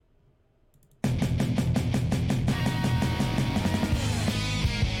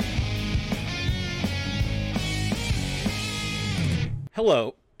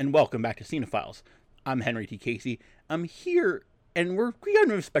Hello, and welcome back to Cinephiles. I'm Henry T. Casey. I'm here, and we got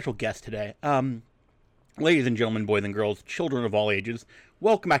a special guest today. Ladies and gentlemen, boys and girls, children of all ages,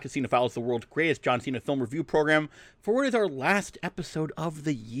 welcome back to Cinephiles, the world's greatest John Cena film review program, for what is our last episode of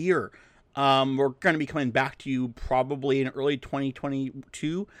the year. We're going to be coming back to you probably in early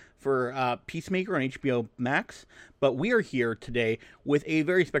 2022 for Peacemaker on HBO Max, but we are here today with a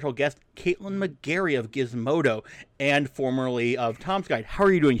very special guest, Caitlin McGarry of Gizmodo and formerly of Tom's Guide. How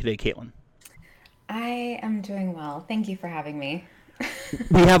are you doing today, Caitlin? I am doing well. Thank you for having me.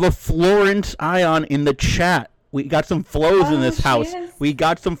 We have a Florence Ion in the chat. We got some flows in this house. We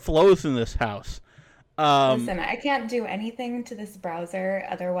got some flows in this house. Listen, I can't do anything to this browser,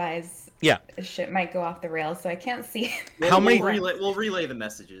 otherwise shit might go off the rails, so I can't see. We'll relay the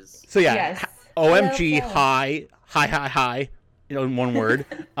messages. So yeah, yes. OMG, Hello. hi, in one word.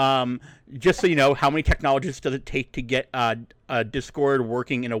 Just so you know, how many technologists does it take to get Discord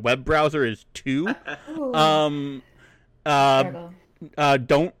working in a web browser is 2. Terrible.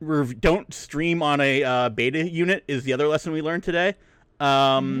 Don't stream on a beta unit is the other lesson we learned today.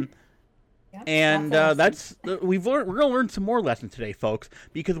 Yep, And lots of we're going to learn some more lessons today, folks,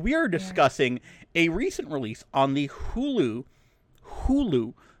 because we are discussing a recent release on the Hulu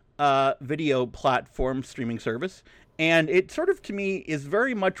video platform streaming service, and it sort of, to me, is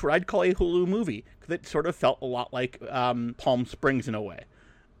very much what I'd call a Hulu movie, because it sort of felt a lot like Palm Springs in a way.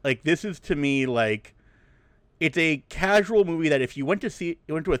 Like, this is, to me, like, it's a casual movie that if you went to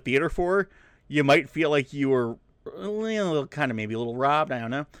a theater for, you might feel like you were kind of maybe a little robbed, I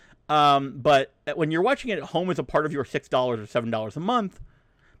don't know. But when you're watching it at home as a part of your $6 or $7 a month,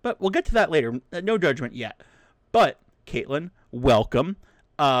 but we'll get to that later. No judgment yet. But, Caitlin, welcome.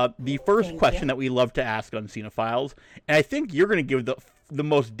 The first question that we love to ask on Cinephiles, and I think you're going to give the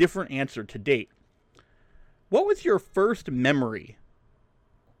most different answer to date. What was your first memory?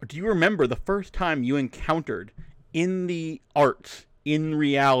 Or do you remember the first time you encountered in the arts, in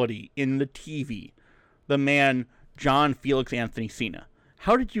reality, in the TV, the man John Felix Anthony Cena?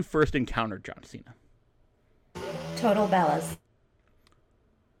 How did you first encounter John Cena? Total Bellas.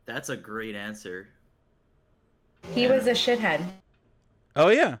 That's a great answer. He was a shithead. Oh,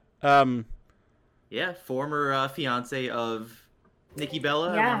 yeah. Yeah, former fiance of Nikki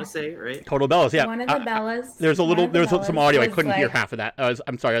Bella, I want to say, right? Total Bellas, yeah. One of the Bellas. There's some audio. I couldn't hear like, half of that.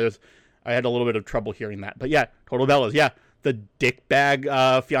 I'm sorry. I had a little bit of trouble hearing that. But yeah, Total Bellas, yeah. The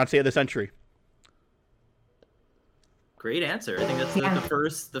dickbag fiance of the century. Great answer. I think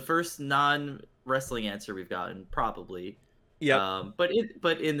that's the first non-wrestling answer we've gotten, probably. Yeah. But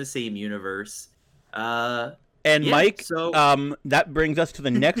in the same universe. And yeah, Mike, so that brings us to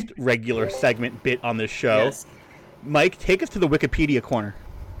the next regular segment bit on this show. yes. Mike, take us to the Wikipedia corner.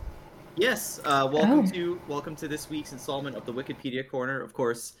 Yes, welcome to this week's installment of the Wikipedia Corner. Of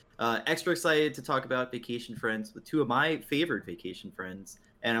course, extra excited to talk about Vacation Friends with two of my favorite vacation friends,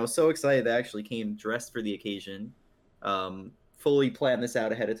 and I was so excited that I actually came dressed for the occasion. Fully planned this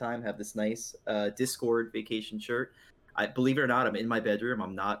out ahead of time. Have this nice Discord vacation shirt. I believe it or not, I'm in my bedroom.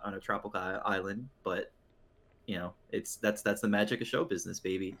 I'm not on a tropical island, but you know, that's the magic of show business,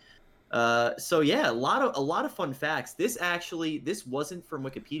 baby. So yeah, a lot of fun facts. This wasn't from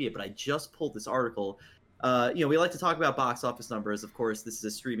Wikipedia, but I just pulled this article. We like to talk about box office numbers. Of course, this is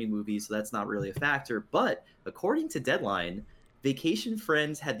a streaming movie, so that's not really a factor. But according to Deadline, Vacation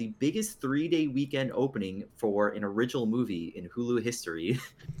Friends had the biggest 3-day weekend opening for an original movie in Hulu history.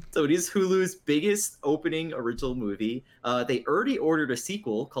 So it is Hulu's biggest opening original movie. They already ordered a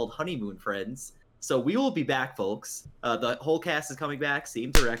sequel called Honeymoon Friends. So we will be back, folks. The whole cast is coming back,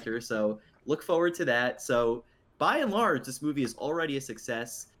 same director, so look forward to that. So by and large, this movie is already a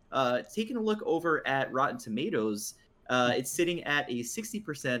success. Taking a look over at Rotten Tomatoes, it's sitting at a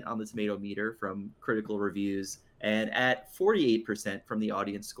 60% on the tomato meter from critical reviews and at 48% from the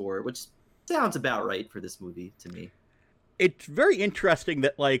audience score, which sounds about right for this movie to me. It's very interesting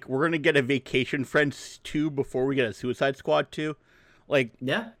that, like, we're going to get a Vacation Friends 2 before we get a Suicide Squad 2. Like,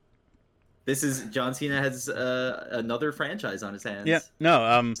 yeah. This is John Cena has another franchise on his hands. Yeah,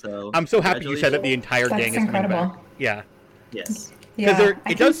 no. So I'm so happy you said that the entire gang is coming back. Yeah. Yes. Yeah,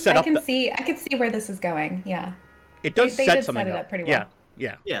 it does set up. I can see where this is going. Yeah. It does they set did something set it up pretty well.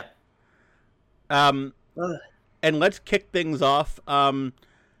 Yeah. Yeah. And let's kick things off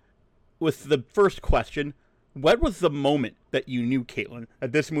with the first question. What was the moment that you knew, Caitlin,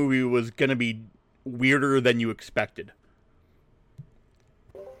 that this movie was going to be weirder than you expected?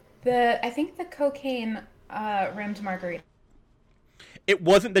 I think the cocaine rimmed margarita. It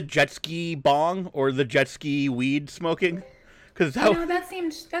wasn't the jet ski bong or the jet ski weed smoking, because No, that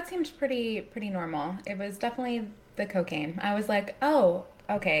seemed pretty normal. It was definitely the cocaine. I was like, oh,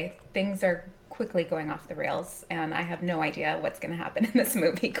 okay, things are quickly going off the rails, and I have no idea what's going to happen in this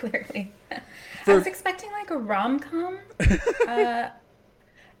movie, clearly. I was expecting like a rom-com,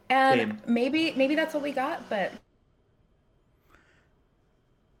 and maybe that's what we got, but...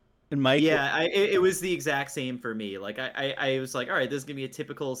 And Mike, it was the exact same for me. Like I was like, all right, this is gonna be a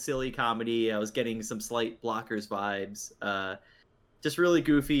typical silly comedy. I was getting some slight Blockers vibes, just really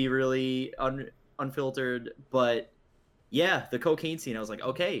goofy, really unfiltered. But yeah, the cocaine scene, I was like,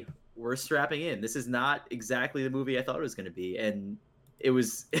 okay, we're strapping in. This is not exactly the movie I thought it was gonna be, and it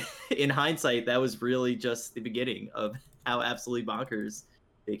was. In hindsight, that was really just the beginning of how absolutely bonkers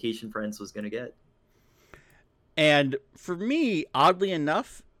Vacation Friends was gonna get. And for me, oddly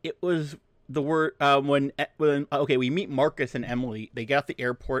enough, it was the word when we meet Marcus and Emily. They get off the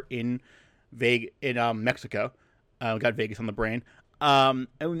airport in Mexico. Got Vegas on the brain. And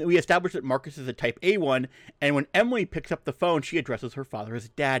we established that Marcus is a type A one. And when Emily picks up the phone, she addresses her father as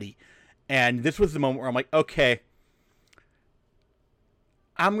daddy. And this was the moment where I'm like, okay,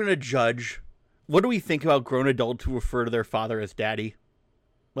 I'm gonna judge. What do we think about grown adults who refer to their father as daddy?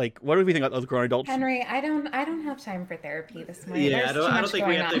 Like, what do we think about those grown adults? Henry, I don't have time for therapy this morning. Yeah, I don't think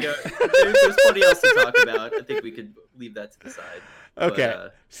we have to go. There's plenty else to talk about. I think we could leave that to the side. Okay,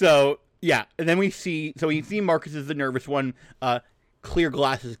 but, so yeah, and then we see Marcus is the nervous one. Clear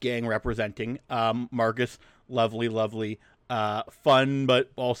Glasses gang representing Marcus, lovely, fun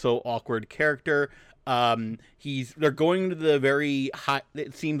but also awkward character. They're going to the very high.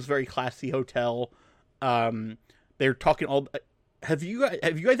 It seems very classy hotel. They're talking all. Have you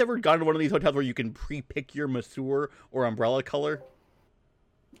guys ever gone to one of these hotels where you can pre-pick your masseur or umbrella color?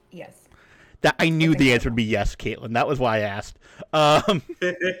 Yes. That I knew the answer would be yes, Caitlin. That was why I asked.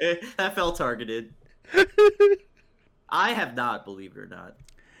 That felt targeted. I have not, believe it or not.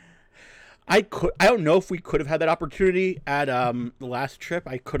 I don't know if we could have had that opportunity at the last trip.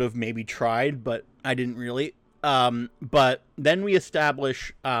 I could have maybe tried, but I didn't really. But then we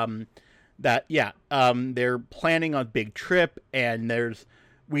establish that they're planning a big trip, and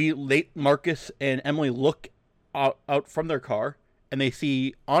Marcus and Emily look out from their car, and they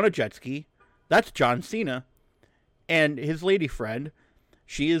see on a jet ski, that's John Cena, and his lady friend.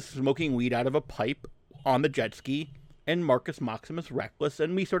 She is smoking weed out of a pipe on the jet ski, and Marcus mocks him as reckless,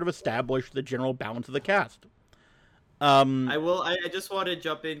 and we sort of establish the general balance of the cast. I just want to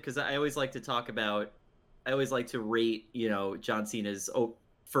jump in because I always like to rate, John Cena's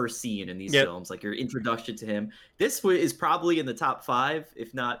first scene in these films, like your introduction to him. This is probably in the top 5,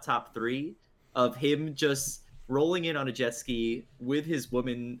 if not top 3, of him just rolling in on a jet ski with his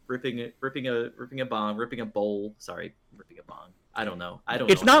woman, ripping a bowl. Sorry, ripping a bong. I don't know.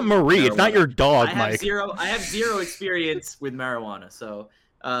 It's not Marie. It's not your dog, Mike. I have zero experience with marijuana, so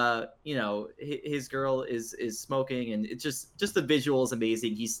his girl is smoking, and it's just the visual is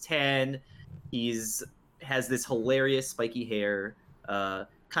amazing. He's tan. Has this hilarious spiky hair.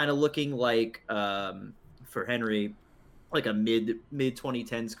 Kind of looking like, for Henry, like a mid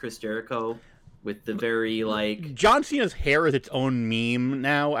 2010s Chris Jericho, with the very like... John Cena's hair is its own meme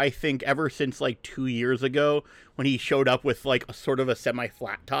now, I think, ever since like 2 years ago when he showed up with like a sort of a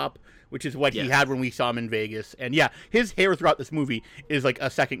semi-flat top, which is what he had when we saw him in Vegas. And yeah, his hair throughout this movie is like a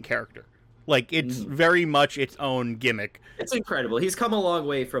second character. Like, it's very much its own gimmick. It's incredible. He's come a long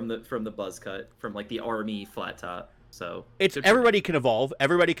way from the buzz cut, from like the army flat top. So it's everybody can evolve,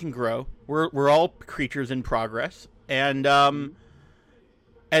 everybody can grow. We're all creatures in progress. And when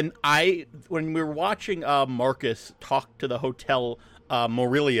we were watching Marcus talk to the hotel,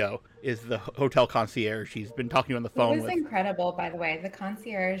 Murillo is the hotel concierge. He's been talking on the phone. It was incredible, by the way. The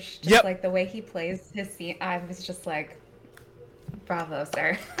concierge, just like the way he plays his scene, I was just like, bravo,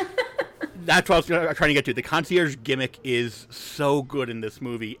 sir. That's what I was trying to get to. The concierge gimmick is so good in this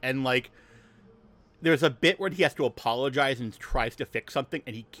movie, and like, there's a bit where he has to apologize and tries to fix something,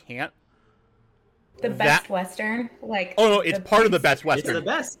 and he can't. The Best Western, like... Oh, no, it's part of the Best Western. It's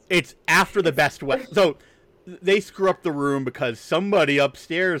the best. It's after the Best Western. So, they screw up the room because somebody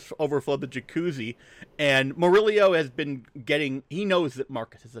upstairs overflowed the jacuzzi, and Murillo has been getting... He knows that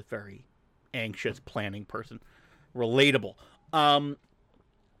Marcus is a very anxious, planning person. Relatable.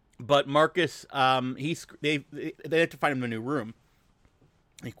 But Marcus, they have to find him a new room.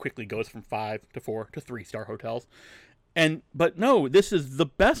 He quickly goes from 5 to 4 to 3-star hotels. But no, this is the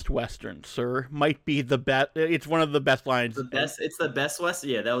Best Western, sir. Might be the best. It's one of the best lines. It's the best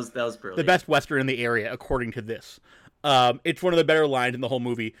Western. Yeah, that was brilliant. The best Western in the area, according to this. It's one of the better lines in the whole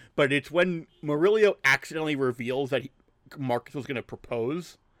movie. But it's when Murillo accidentally reveals that Marcus was going to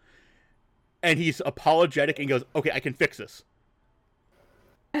propose, and he's apologetic and goes, "Okay, I can fix this."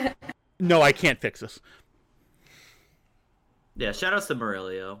 No, I can't fix this. Yeah, shout outs to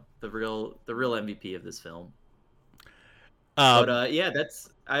Murillo, the real MVP of this film. Um, But yeah, that's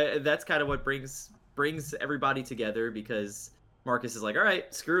kind of what brings everybody together, because Marcus is like, all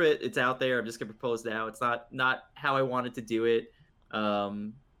right, screw it, it's out there. I'm just gonna propose now. It's not how I wanted to do it.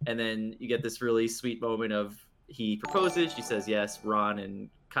 And then you get this really sweet moment of he proposes, she says yes. Ron and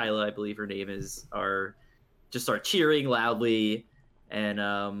Kyla, I believe her name is, are just start cheering loudly,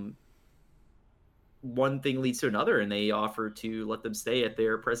 and one thing leads to another, and they offer to let them stay at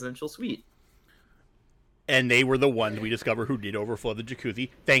their presidential suite. and they were the ones we discover who did overflow the jacuzzi.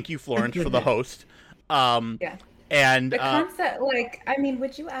 Thank you, Florence, for the host. Yeah. And the concept, like, I mean,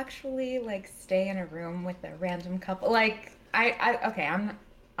 would you actually like stay in a room with a random couple? Like, okay, I'm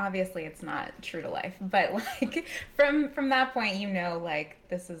obviously it's not true to life, but like from that point, you know, like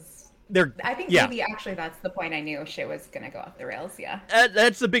this is. I think maybe actually that's the point I knew shit was gonna go off the rails. Yeah.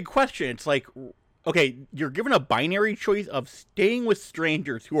 That's the big question. It's like, okay, you're given a binary choice of staying with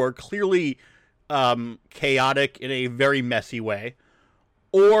strangers who are clearly chaotic in a very messy way,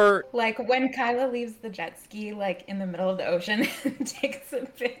 or like when Kyla leaves the jet ski like in the middle of the ocean and takes a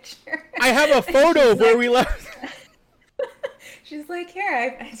picture. I have a photo of where we left. She's like,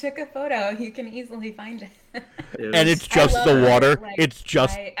 here, I took a photo. You can easily find it. And it's just the water. Like, it's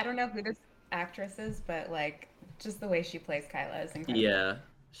just. I don't know who this actress is, but like just the way she plays Kyla is incredible. Yeah,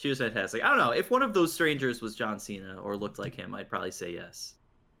 she was fantastic. I don't know if one of those strangers was John Cena or looked like him, I'd probably say yes.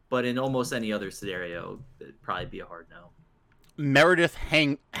 But in almost any other scenario, it'd probably be a hard no. Meredith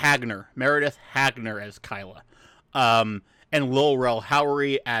Hagner as Kyla, and Lil Rel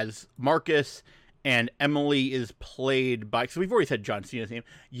Howery as Marcus, and Emily is played by, so we've already said John Cena's name,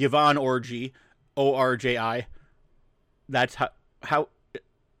 Yvonne Orji, Orji. That's how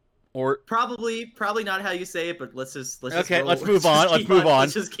or probably not how you say it, but let's just let's move on.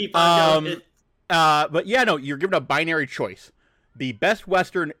 Let's just keep on going. But yeah, no, you're given a binary choice: the best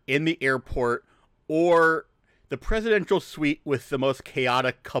Western in the airport, or the presidential suite with the most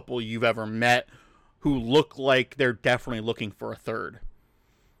chaotic couple you've ever met, who look like they're definitely looking for a third.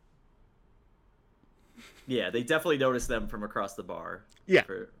 Yeah, they definitely noticed them from across the bar. Yeah.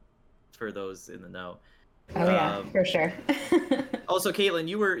 For those in the know. Oh yeah, for sure. Also, Caitlin,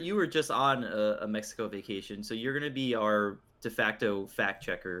 you were just on a Mexico vacation, so you're gonna be our de facto fact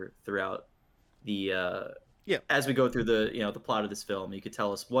checker throughout the as we go through the plot of this film. You could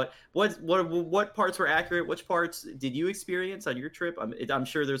tell us what parts were accurate, which parts did you experience on your trip. I'm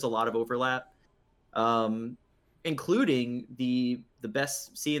sure there's a lot of overlap, including the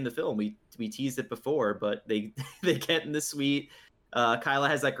best scene in the film. We teased it before, but they get in the suite. Kyla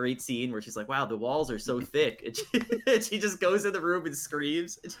has that great scene where she's like, wow, the walls are so thick. And she just goes in the room and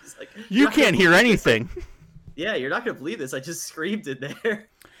screams. And she's like, you can't hear anything. Yeah, you're not going to believe this. I just screamed in there.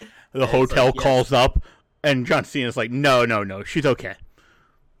 The hotel calls up, and John Cena's like, no, she's okay.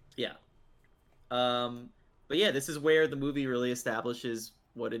 Yeah. But yeah, this is where the movie really establishes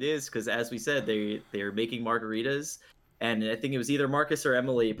what it is, because as we said, they're making margaritas. And I think it was either Marcus or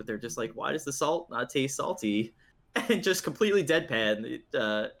Emily, but they're just like, why does the salt not taste salty? And just completely deadpan.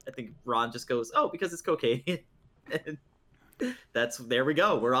 I think Ron just goes, oh, because it's cocaine. And there we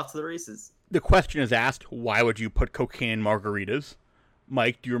go. We're off to the races. The question is asked, why would you put cocaine in margaritas?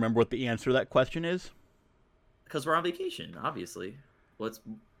 Mike, do you remember what the answer to that question is? Because we're on vacation, obviously.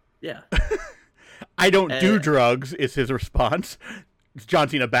 Yeah. I don't do drugs, is his response. John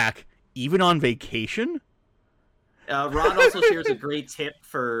Cena back, even on vacation? Ron also shares a great tip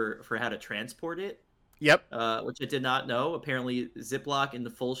for how to transport it. Yep. Which I did not know. Apparently, Ziploc in the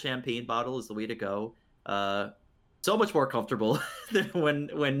full champagne bottle is the way to go. So much more comfortable than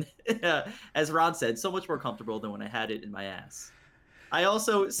when as Ron said, so much more comfortable than when I had it in my ass. I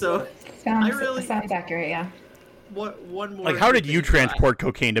also sounds accurate, yeah. One more. Like, how did you transport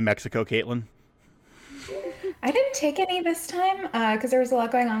cocaine to Mexico, Caitlin? I didn't take any this time because there was a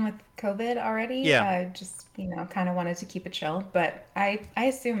lot going on with COVID already. Yeah. Just kind of wanted to keep it chill, but I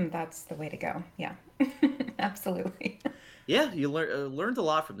assume that's the way to go. Yeah, absolutely. Yeah, you learned a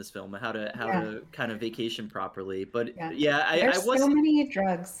lot from this film, how to kind of vacation properly. But there's so many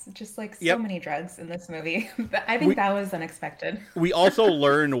drugs, just like so many drugs in this movie. I think that was unexpected. We also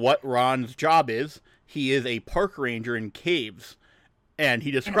learned what Ron's job is. He is a park ranger in caves. And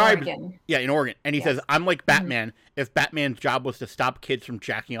he describes, in Oregon. And he says, I'm like Batman if Batman's job was to stop kids from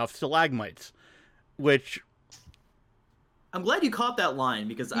jacking off stalagmites, which... I'm glad you caught that line,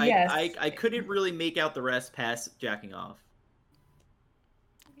 because I couldn't really make out the rest past jacking off.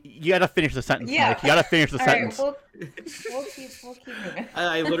 You gotta finish the sentence, Mike. You gotta finish the sentence. Right, we'll keep moving.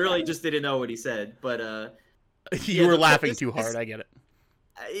 I literally just didn't know what he said, but... you were laughing too hard, I get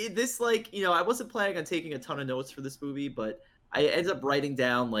it. This, I wasn't planning on taking a ton of notes for this movie, but I ended up writing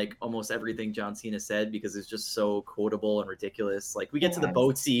down like almost everything John Cena said because it's just so quotable and ridiculous. Like we get to the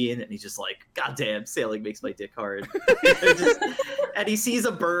boat scene and he's just like, "God damn, sailing makes my dick hard." And he sees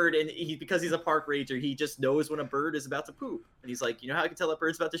a bird, and because he's a park ranger, he just knows when a bird is about to poop. And he's like, "You know how I can tell that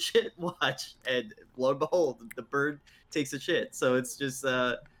bird's about to shit? Watch." And lo and behold, the bird takes a shit. So it's just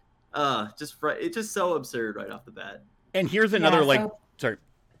it's just so absurd right off the bat. And here's another sorry.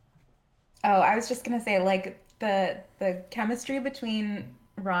 Oh, I was just gonna say, like, the chemistry between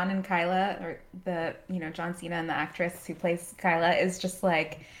Ron and Kyla, or John Cena and the actress who plays Kyla, is just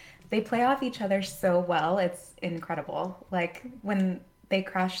like, they play off each other so well. It's incredible. Like when they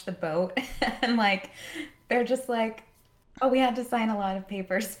crash the boat and like they're just like, "Oh, we had to sign a lot of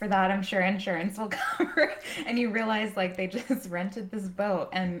papers for that. I'm sure insurance will cover." And you realize like they just rented this boat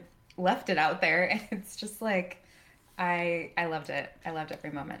and left it out there, and it's just like, I loved it. I loved every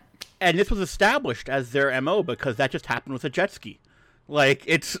moment. And this was established as their MO because that just happened with a jet ski. Like,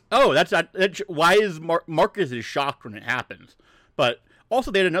 why is Marcus is shocked when it happens. But also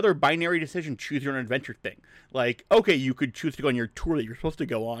they had another binary decision, choose your own adventure thing. Like, okay, you could choose to go on your tour that you're supposed to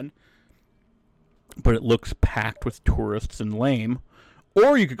go on, but it looks packed with tourists and lame.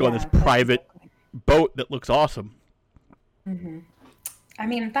 Or you could go on this private boat that looks awesome. Mm-hmm. I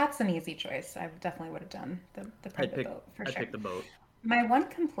mean, that's an easy choice. I definitely would have done the private boat for sure. I'd pick the boat. My one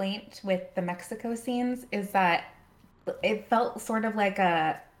complaint with the Mexico scenes is that it felt sort of like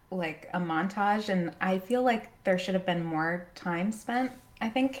a montage, and I feel like there should have been more time spent. I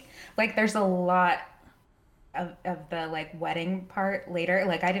think like there's a lot of the like wedding part later.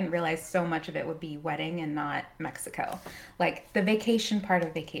 Like I didn't realize so much of it would be wedding and not Mexico. Like the vacation part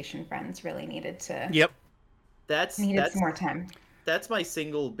of Vacation Friends really needed to. Yep. That's some more time. That's my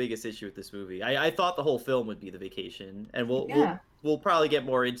single biggest issue with this movie. I thought the whole film would be the vacation, and we'll probably get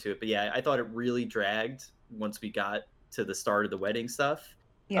more into it. But yeah, I thought it really dragged once we got to the start of the wedding stuff.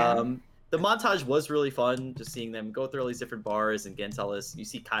 Yeah. The montage was really fun, just seeing them go through all these different bars and Gentalis. You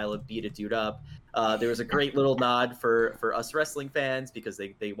see Kyla beat a dude up. There was a great little nod for us wrestling fans because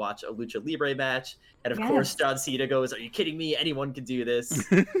they watch a Lucha Libre match, and of course John Cena goes, "Are you kidding me? Anyone can do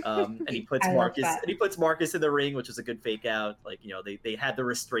this." And he puts Marcus in the ring, which was a good fake out. Like they had the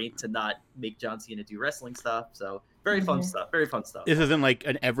restraint to not make John Cena do wrestling stuff. So very fun stuff. Very fun stuff. This isn't like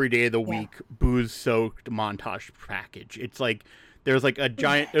an every day of the week booze-soaked montage package. It's like there's like a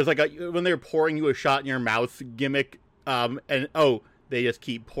giant. There's like when they're pouring you a shot in your mouth gimmick. They just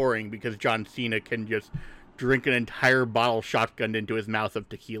keep pouring because John Cena can just drink an entire bottle shotgunned into his mouth of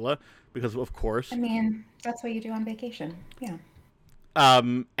tequila because, of course. I mean, that's what you do on vacation. Yeah.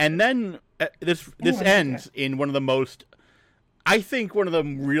 And then this ends in one of the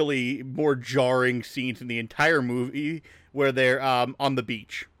really more jarring scenes in the entire movie where they're on the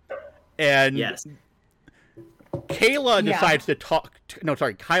beach. And Kyla decides to talk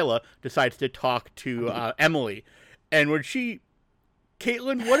to Emily. And when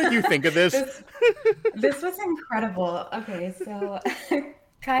Caitlin, what did you think of this? This was incredible. Okay, so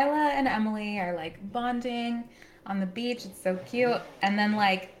Kyla and Emily are like bonding on the beach. It's so cute. And then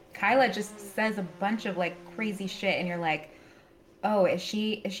like Kyla just says a bunch of like crazy shit, and you're like, "Oh, is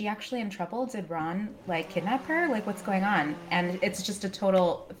she actually in trouble? Did Ron like kidnap her? Like what's going on?" And it's just a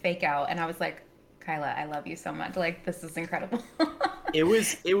total fake out. And I was like, "Kyla, I love you so much. Like this is incredible." It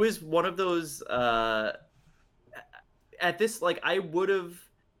was one of those at this, like,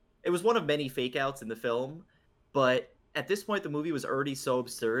 it was one of many fake outs in the film, but at this point the movie was already so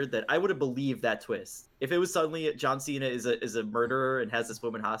absurd that I would have believed that twist. If it was suddenly John Cena is a murderer and has this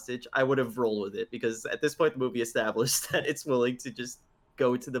woman hostage, I would have rolled with it, because at this point the movie established that it's willing to just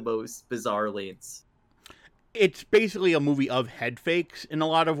go to the most bizarre lengths. It's basically a movie of head fakes in a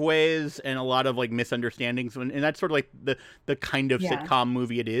lot of ways, and a lot of like misunderstandings, and that's sort of like the kind of sitcom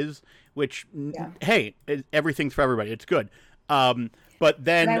movie it is. Which, hey, everything's for everybody. It's good. But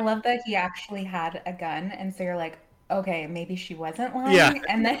then I love that he actually had a gun, and so you're like, okay, maybe she wasn't lying. Yeah.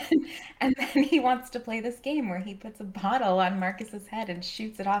 And then he wants to play this game where he puts a bottle on Marcus's head and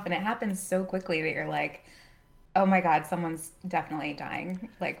shoots it off, and it happens so quickly that you're like, oh my God, someone's definitely dying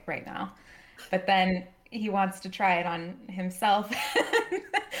like right now. But then he wants to try it on himself.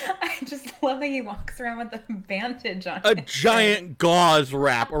 I just love that he walks around with a bandage on. A giant gauze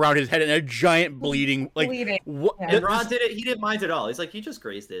wrap around his head and a giant bleeding. What? Yeah. And Ron did it. He didn't mind at all. He's like, he just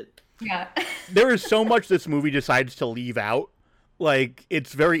grazed it. Yeah. There is so much this movie decides to leave out. Like,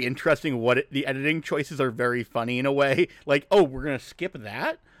 it's very interesting the editing choices are very funny in a way. Like, oh, we're going to skip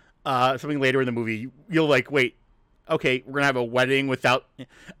that? Something later in the movie, you'll like, wait, okay, we're gonna have a wedding without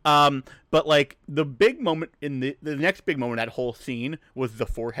but like the big moment in the next big moment, that whole scene was the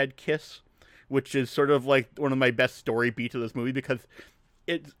forehead kiss, which is sort of like one of my best story beats of this movie because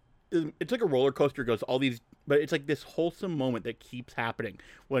it's like a roller coaster. It goes all these, but it's like this wholesome moment that keeps happening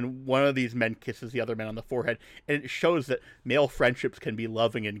when one of these men kisses the other man on the forehead, and it shows that male friendships can be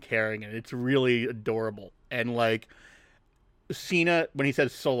loving and caring, and it's really adorable. And like Cena, when he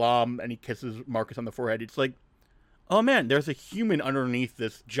says salam and he kisses Marcus on the forehead, it's like, oh man, there's a human underneath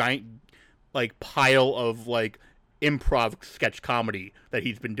this giant like pile of like improv sketch comedy that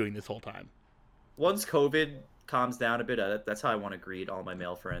he's been doing this whole time. Once COVID calms down a bit, that's how I want to greet all my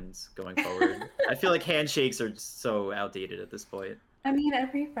male friends going forward. I feel like handshakes are so outdated at this point. I mean,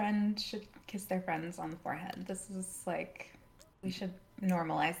 every friend should kiss their friends on the forehead. This is like, we should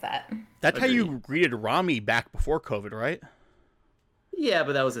normalize that. That's Agreed. how you greeted Rami back before COVID, right? Yeah,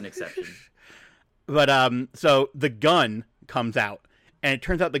 but that was an exception. But so the gun comes out, and it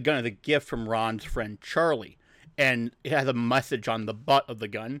turns out the gun is a gift from Ron's friend Charlie, and it has a message on the butt of the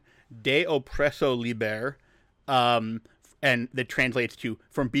gun, "De oppresso liber," and that translates to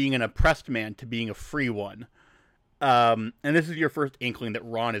 "from being an oppressed man to being a free one." And this is your first inkling that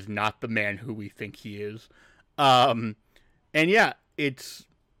Ron is not the man who we think he is. And yeah,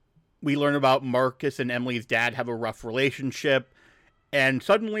 we learn about Marcus and Emily's dad have a rough relationship, and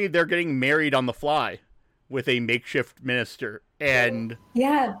suddenly they're getting married on the fly with a makeshift minister. And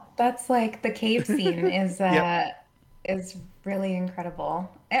yeah, that's like the cave scene is Yep. is really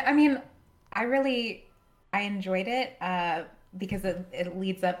incredible. I mean, I enjoyed it because it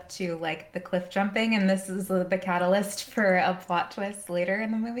leads up to like the cliff jumping, and this is the catalyst for a plot twist later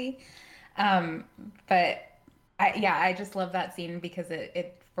in the movie. But I just love that scene because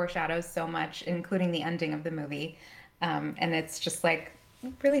it foreshadows so much, including the ending of the movie. And it's just like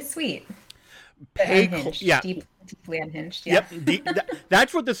really sweet. Unhinged, yeah. deeply unhinged. Yeah. Yep.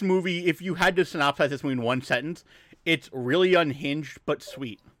 That's what this movie, if you had to synopsize this movie in one sentence, it's really unhinged but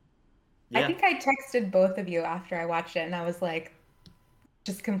sweet. Yeah. I think I texted both of you after I watched it, and I was like,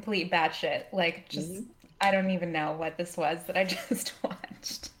 just complete batshit. Like, just, I don't even know what this was that I just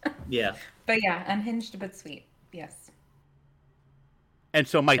watched. Yeah. But yeah, unhinged but sweet. Yes. And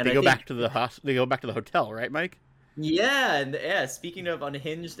so, Mike, And they I go think- back to the they go back to the hotel, right, Mike? Yeah, and yeah, speaking of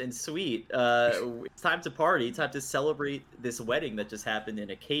unhinged and sweet, it's time to party, time to celebrate this wedding that just happened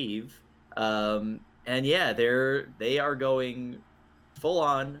in a cave. And yeah, they are going full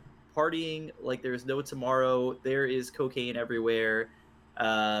on partying like there's no tomorrow. There is cocaine everywhere.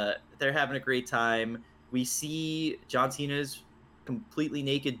 They're having a great time. We see John Cena's completely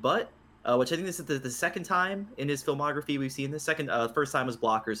naked butt, which I think this is the second time in his filmography we've seen this. First time was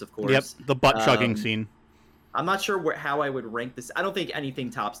Blockers, of course. Yep, the butt chugging scene. I'm not sure how I would rank this. I don't think anything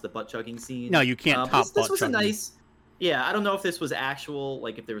tops the butt chugging scene. No, you can't top this butt was chugging. a nice. Yeah, I don't know if this was actual,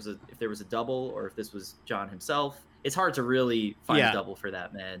 like if there was a double or if this was John himself. It's hard to really find Yeah. a double for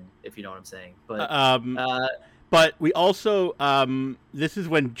that man, if you know what I'm saying. But But we also this is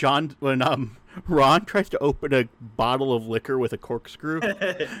when Ron tries to open a bottle of liquor with a corkscrew,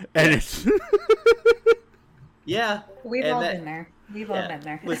 and it's yeah, We've and all that- been there. We've all been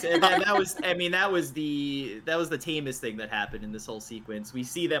there. Listen, and that was, I mean, that was the tamest thing that happened in this whole sequence. We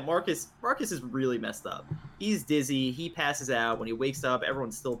see that Marcus is really messed up. He's dizzy. He passes out. When he wakes up,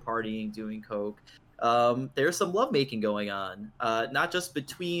 everyone's still partying, doing coke. There's some lovemaking going on, not just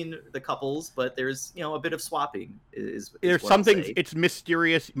between the couples, but there's a bit of swapping. Is there's what I'll something. say. It's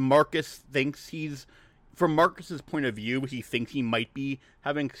mysterious. Marcus thinks from Marcus's point of view, he thinks he might be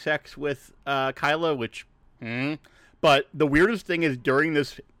having sex with Kyla, which. But the weirdest thing is during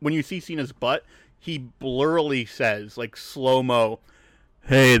this, when you see Cena's butt, he blurrily says, like slow-mo,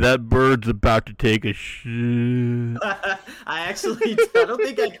 "Hey, that bird's about to take a shit." I don't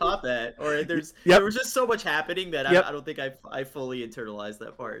think I caught that, or there was just so much happening that Yep. I don't think I fully internalized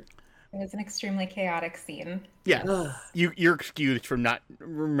that part. It was an extremely chaotic scene. Yeah, you're excused from not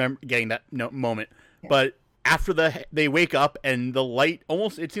getting that moment. Yeah. But after they wake up and the light,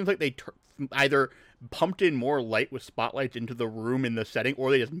 it seems like they either pumped in more light with spotlights into the room in the setting,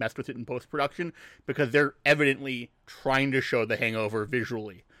 or they just messed with it in post-production, because they're evidently trying to show The Hangover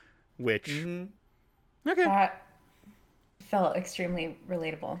visually, which okay, that felt extremely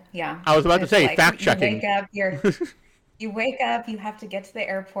relatable. Yeah, I was about to say, like, fact checking. You wake up, you have to get to the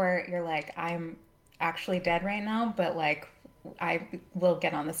airport. You're like, I'm actually dead right now, but like, I will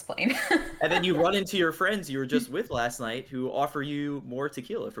get on this plane. And then you run into your friends you were just with last night, who offer you more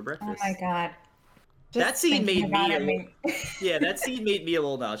tequila for breakfast. Oh my god. That scene made me. Yeah, that scene made me a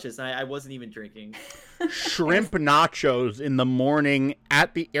little nauseous. And I wasn't even drinking. Shrimp nachos in the morning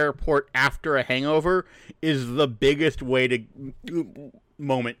at the airport after a hangover is the biggest way to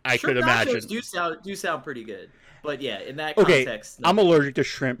moment I Shrimp could nachos imagine. do sound pretty good, but yeah, in that Okay, context, I'm allergic to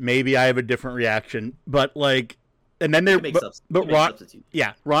shrimp. Maybe I have a different reaction, but like, and then they're but Ron,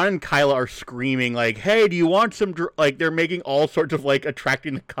 yeah, Ron and Kyla are screaming like, "Hey, do you want some?" Like they're making all sorts of like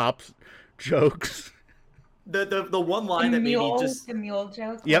attracting the cops jokes. The one line that made me just the mule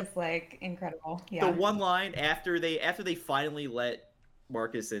joke Yep. was like incredible. Yeah. The one line after they finally let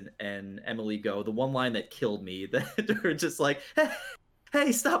Marcus and Emily go, the one line that killed me, that they're just like,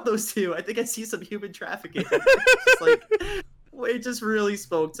 hey, stop those two. I think I see some human trafficking. Just like, it just really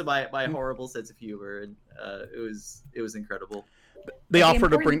spoke to my horrible sense of humor, and it was incredible. They offer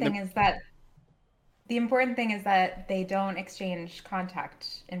to bring the important thing is that they don't exchange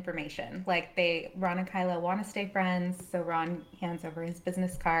contact information. Like Ron and Kyla want to stay friends, so Ron hands over his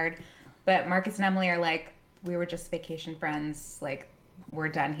business card, but Marcus and Emily are like, we were just vacation friends, like we're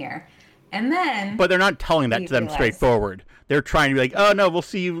done here. And then but they're not telling that to them straightforward. They're trying to be like, oh no, we'll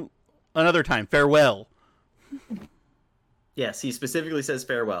see you another time. Farewell. Yes, he specifically says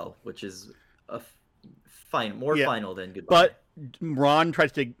farewell, which is more final than goodbye. But Ron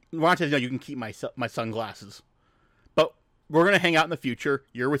says, no, you can keep my sunglasses. But we're going to hang out in the future.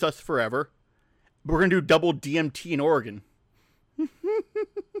 You're with us forever. We're going to do double DMT in Oregon.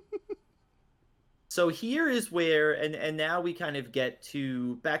 So here is where, and now we kind of get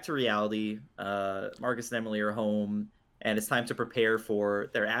back to reality. Marcus and Emily are home, and it's time to prepare for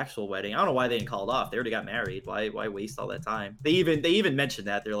their actual wedding. I don't know why they didn't call it off. They already got married. Why waste all that time? They even mentioned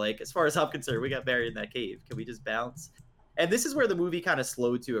that. They're like, as far as I'm concerned, we got married in that cave. Can we just bounce? And this is where the movie kind of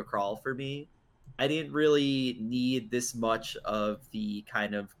slowed to a crawl for me. I didn't really need this much of the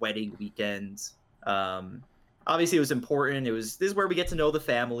kind of wedding weekend. Obviously, it was important. This is where we get to know the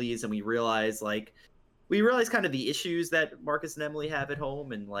families, and we realize kind of the issues that Marcus and Emily have at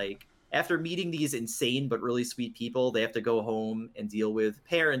home, and like after meeting these insane but really sweet people, they have to go home and deal with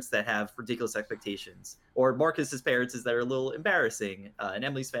parents that have ridiculous expectations, or Marcus's parents that are a little embarrassing, and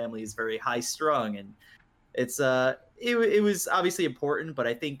Emily's family is very high strung, and it's it was obviously important, but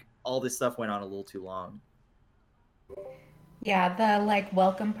I think all this stuff went on a little too long. Yeah, the like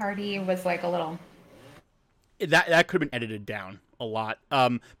welcome party was like a little. That could have been edited down a lot.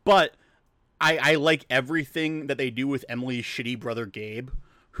 But I like everything that they do with Emily's shitty brother Gabe,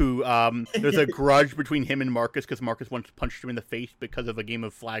 who there's a grudge between him and Marcus because Marcus once punched him in the face because of a game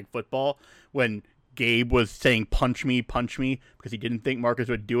of flag football when Gabe was saying punch me because he didn't think Marcus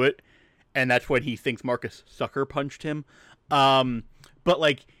would do it, and that's when he thinks Marcus sucker punched him. But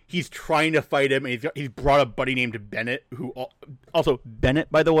like he's trying to fight him, and he's brought a buddy named Bennett, who also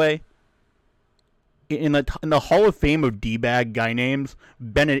Bennett, by the way. In the Hall of Fame of D-bag guy names,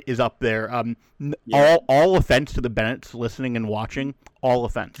 Bennett is up there. Yeah. All offense to the Bennetts listening and watching. All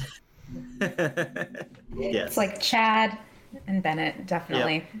offense. Yes. It's like Chad and Bennett,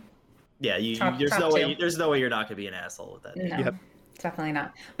 definitely. Yep. Yeah, there's no way you're not gonna be an asshole with that. No, yep. Definitely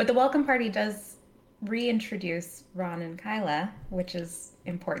not. But the welcome party does reintroduce Ron and Kyla, which is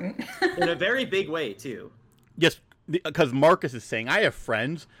important. In a very big way too. Yes. Because Marcus is saying, I have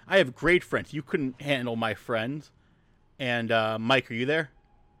friends. I have great friends. You couldn't handle my friends. And Mike, are you there?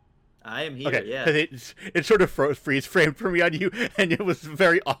 I am here, okay, yeah. It sort of freeze framed for me on you, and it was a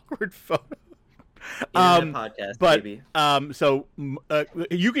very awkward photo. Podcast, but maybe. So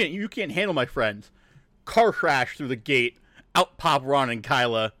you can't handle my friends. Car crash through the gate. Out pop Ron and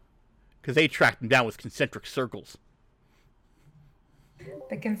Kyla, because they tracked him down with concentric circles.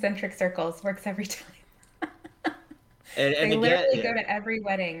 The concentric circles works every time. And they literally go to every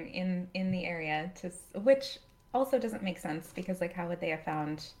wedding in the area, which also doesn't make sense because like how would they have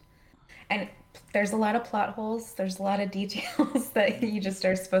found? And there's a lot of plot holes. There's a lot of details that you just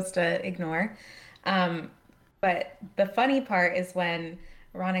are supposed to ignore. But the funny part is when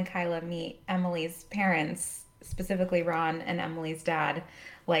Ron and Kyla meet Emily's parents, specifically Ron and Emily's dad.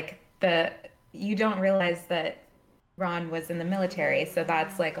 Like you don't realize that Ron was in the military, so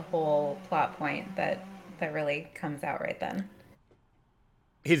that's like a whole plot point that really comes out right then.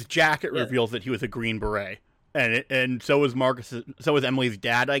 His jacket reveals that he was a Green Beret, and so was Emily's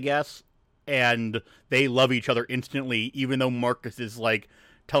dad, I guess. And they love each other instantly, even though Marcus is like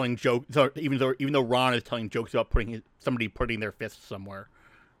telling jokes. So even though Ron is telling jokes about somebody putting their fist somewhere,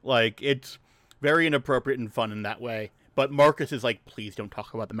 like it's very inappropriate and fun in that way. But Marcus is like, please don't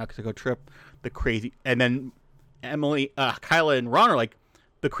talk about the Mexico trip, the crazy. And then Kyla and Ron are like,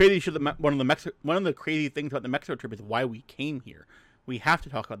 the crazy shit. One of the crazy things about the Mexico trip is why we came here. We have to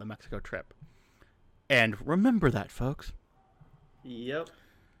talk about the Mexico trip, and remember that, folks. Yep.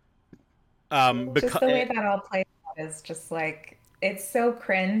 Just the way that all plays out is just like it's so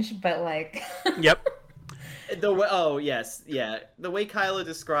cringe, but like. Yep. Oh yes, yeah. The way Kyla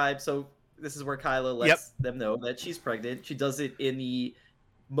describes, so this is where Kyla lets them know that she's pregnant. She does it in the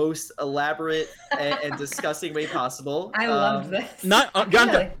most elaborate and disgusting way possible. I love this. Not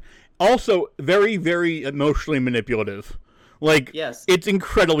also very, very emotionally manipulative. Like, yes, it's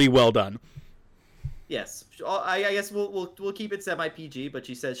incredibly well done. Yes, I guess we'll keep it semi PG, but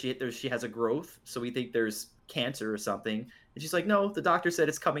she says she has a growth, so we think there's cancer or something, and she's like, no, the doctor said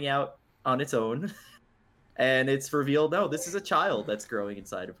it's coming out on its own, and it's revealed, no, this is a child that's growing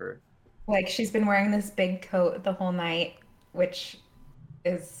inside of her. Like, she's been wearing this big coat the whole night, which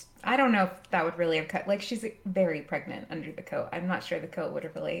is, I don't know if that would really have cut, like, she's very pregnant under the coat. I'm not sure the coat would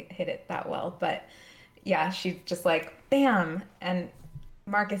have really hit it that well, but yeah, she's just like, bam, and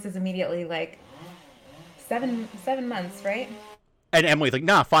Marcus is immediately like, 7 months, right? And Emily's like,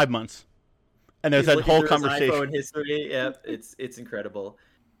 nah, 5 months. And there's that whole conversation. iPhone history. Yeah, it's incredible.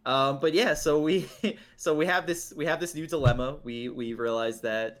 But yeah, so we have this new dilemma. We realize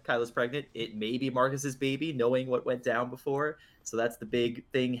that Kyla's pregnant. It may be Marcus's baby, knowing what went down before. So that's the big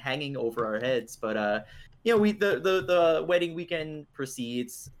thing hanging over our heads. But the wedding weekend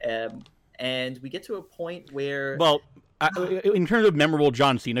proceeds, and we get to a point where, well, in terms of memorable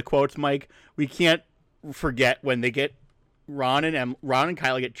John Cena quotes, Mike, we can't forget when they get Ron and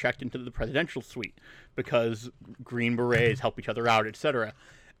Kyla get checked into the presidential suite because Green Berets help each other out, etc.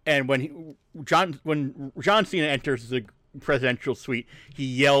 And when John Cena enters the presidential suite, he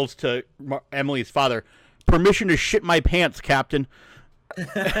yells to Emily's father, "Permission to shit my pants, Captain."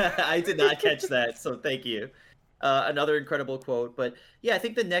 I did not catch that, so thank you. Another incredible quote. But yeah, I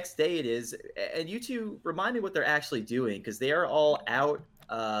think the next day it is, and you two remind me what they're actually doing, because they are all out.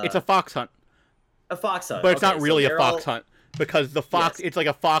 It's a fox hunt. A fox hunt. But it's not really a fox hunt, because the fox, it's like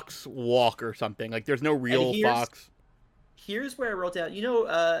a fox walk or something. Like, there's no real fox. Here's where I wrote down,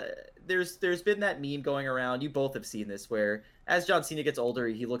 there's been that meme going around, you both have seen this, where as John Cena gets older,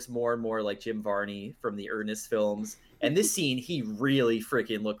 he looks more and more like Jim Varney from the Ernest films. And this scene, he really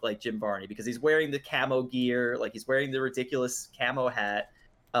freaking looked like Jim Varney, because he's wearing the camo gear, like he's wearing the ridiculous camo hat.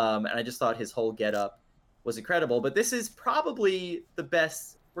 And I just thought his whole getup was incredible. But this is probably the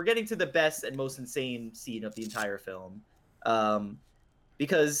best. We're getting to the best and most insane scene of the entire film.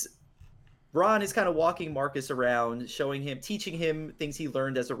 Because Ron is kind of walking Marcus around, teaching him things he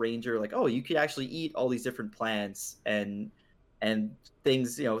learned as a ranger. Like, oh, you could actually eat all these different plants and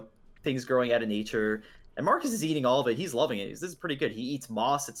things, things growing out of nature. And Marcus is eating all of it. He's loving it. This is pretty good. He eats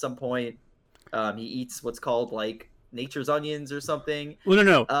moss at some point. He eats what's called like nature's onions or something. Well,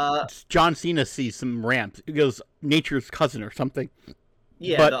 no. John Cena sees some ramps. He goes, nature's cousin or something.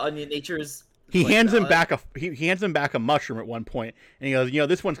 Yeah, but the onion, nature's. He hands him back a mushroom at one point, and he goes,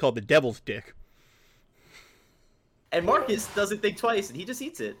 this one's called the devil's dick. And Marcus doesn't think twice, and he just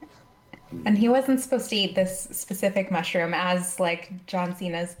eats it. And he wasn't supposed to eat this specific mushroom, as like John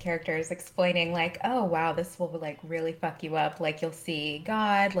Cena's character is explaining, like, oh wow, this will like really fuck you up. Like, you'll see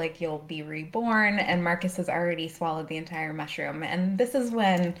God, like you'll be reborn. And Marcus has already swallowed the entire mushroom, and this is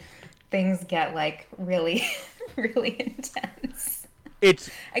when things get like really, really intense.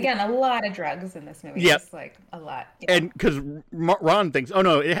 It's again a lot of drugs in this movie. Yeah, just like a lot. Yeah. And because Ron thinks, oh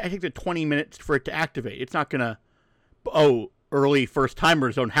no, it takes 20 minutes for it to activate. It's not gonna. Oh, early first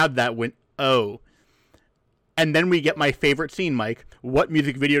timers don't have that. And then we get my favorite scene, Mike. What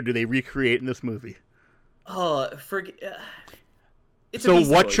music video do they recreate in this movie? It's So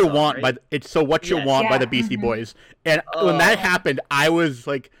What You Want by the Beastie Boys. And when that happened, I was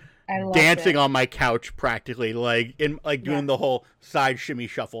like dancing on my couch practically, doing the whole side shimmy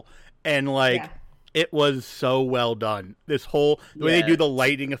shuffle, and it was so well done. The way they do the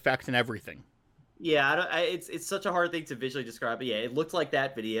lighting effects and everything. Yeah, it's such a hard thing to visually describe, but yeah, it looked like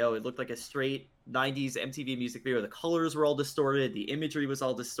that video. It looked like a straight 90s MTV music video. The colors were all distorted, the imagery was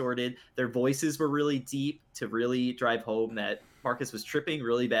all distorted, their voices were really deep to really drive home that Marcus was tripping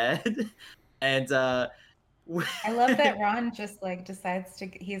really bad. And I love that Ron just decides to.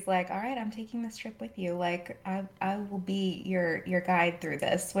 He's like, all right, I'm taking this trip with you. Like, I will be your guide through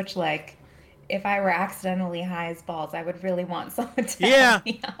this. Which, like, if I were accidentally high as balls, I would really want someone to help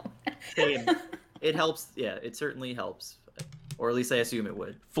me out. Same. It helps. Yeah, it certainly helps. Or at least I assume it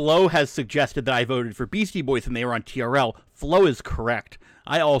would. Flo has suggested that I voted for Beastie Boys when they were on TRL. Flo is correct.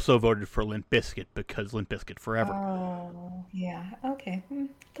 I also voted for Limp Bizkit because Limp Bizkit forever. Oh, yeah. Okay.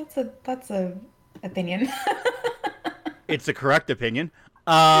 That's a opinion. It's a correct opinion.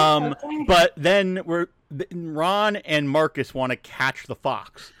 But then Ron and Marcus want to catch the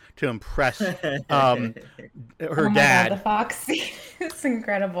fox to impress her dad. God, the fox. It's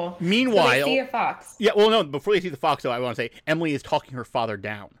incredible. Meanwhile, so they see a fox. Yeah, well, no. Before they see the fox, though, I want to say Emily is talking her father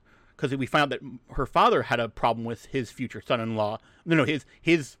down because we found out that her father had a problem with his future son-in-law. No,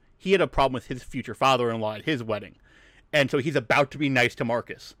 he had a problem with his future father-in-law at his wedding, and so he's about to be nice to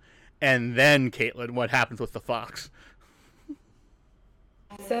Marcus. And then, Caitlin, what happens with the fox?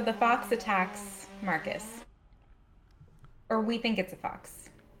 So the fox attacks Marcus. Or we think it's a fox.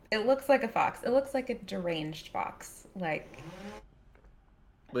 It looks like a fox. It looks like a deranged fox. Like...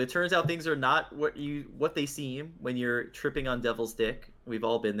 But it turns out things are not what they seem when you're tripping on Devil's Dick. We've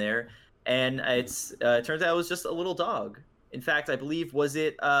all been there. And it turns out it was just a little dog. In fact, I believe, was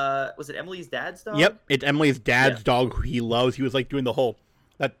it Emily's dad's dog? Yep, it's Emily's dad's dog who he loves. He was like doing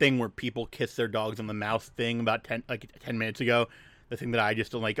that thing where people kiss their dogs on the mouth thing about 10 minutes ago. The thing that I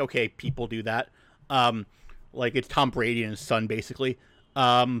just don't like, okay, people do that. Like it's Tom Brady and his son basically.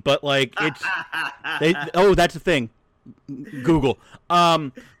 But like it's that's the thing. Google.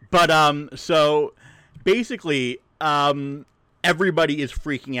 So basically everybody is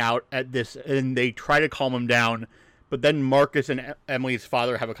freaking out at this and they try to calm him down, but then Marcus and Emily's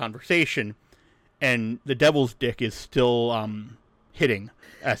father have a conversation and the devil's dick is still hitting,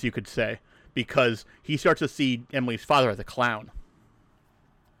 as you could say, because he starts to see Emily's father as a clown.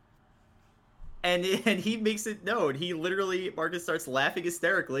 And he makes it known. Marcus starts laughing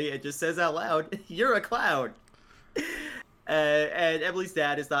hysterically and just says out loud, "You're a clown." And Emily's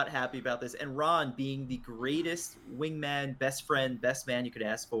dad is not happy about this. And Ron, being the greatest wingman, best friend, best man you could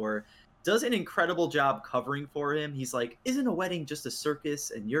ask for, does an incredible job covering for him. He's like, "Isn't a wedding just a circus?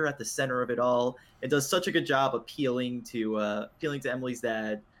 And you're at the center of it all." And does such a good job appealing to Emily's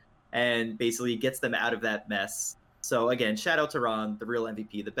dad, and basically gets them out of that mess. So again, shout out to Ron, the real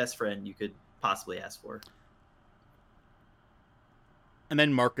MVP, the best friend you could possibly ask for. And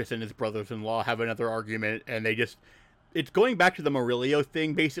then Marcus and his brothers-in-law have another argument, and it's going back to the Murillo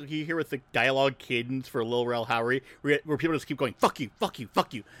thing, basically, here with the dialogue cadence for Lil Rel Howery, where people just keep going, "Fuck you, fuck you,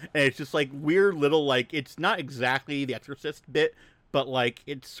 fuck you." And it's just like weird little, like, it's not exactly the Exorcist bit, but like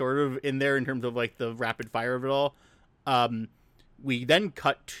it's sort of in there in terms of like the rapid fire of it all. We then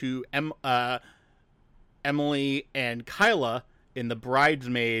cut to Emily and Kyla in the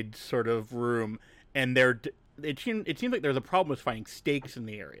bridesmaid sort of room, and it seems like there's a problem with finding steaks in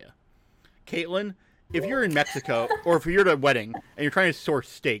the area. Caitlin, if you're in Mexico, or if you're at a wedding, and you're trying to source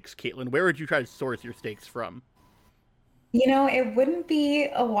steaks, Caitlin, where would you try to source your steaks from? It wouldn't be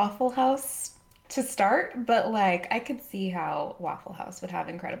a Waffle House to start, but like I could see how Waffle House would have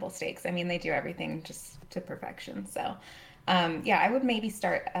incredible steaks. I mean, they do everything just to perfection. So, I would maybe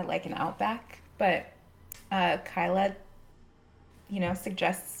start at like an Outback, but Kyla,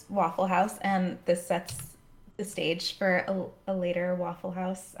 suggests Waffle House, and this sets the stage for a later Waffle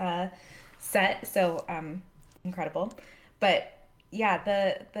House set. So incredible. But yeah,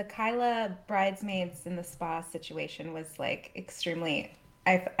 the Kyla bridesmaids in the spa situation was like extremely,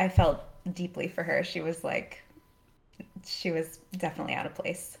 I felt deeply for her. She was definitely out of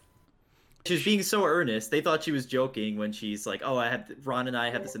place. She was being so earnest. They thought she was joking when she's like, "Oh, Ron and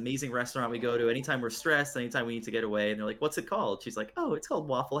I have this amazing restaurant we go to anytime we're stressed, anytime we need to get away." And they're like, "What's it called?" She's like, "Oh, it's called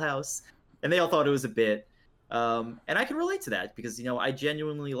Waffle House." And they all thought it was a bit. And I can relate to that because, I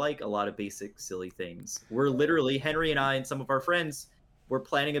genuinely like a lot of basic, silly things. We're literally, Henry and I and some of our friends were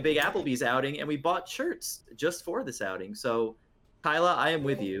planning a big Applebee's outing, and we bought shirts just for this outing. So, Kyla, I am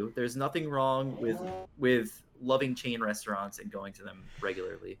with you. There's nothing wrong with loving chain restaurants and going to them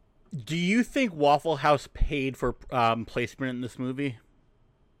regularly. Do you think Waffle House paid for placement in this movie?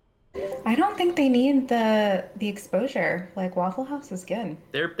 I don't think they need the exposure. Like Waffle House is good.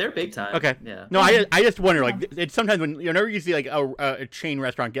 They're big time. Okay. Yeah. No, I just wonder. Like, it's sometimes whenever you see like a chain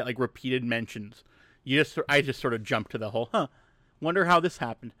restaurant get like repeated mentions, I just sort of jump to the whole. Wonder how this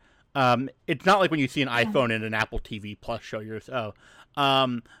happened. It's not like when you see an iPhone in an Apple TV Plus show. You're just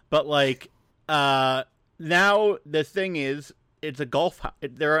but like now the thing is. It's a golf.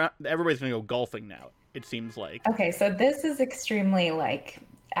 Everybody's gonna go golfing now. It seems like. Okay, so this is extremely like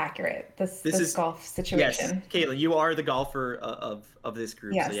accurate. This is golf situation. Yes, Caitlin, you are the golfer of this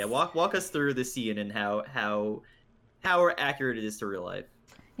group. Yes. So yeah, walk us through the scene and how accurate it is to real life.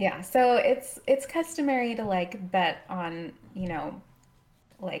 Yeah, so it's customary to like bet on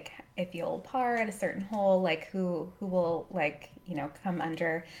like if you'll par at a certain hole, like who will like come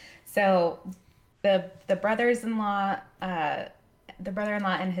under. So. The brother-in-law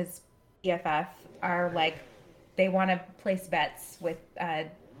and his BFF are like, they want to place bets with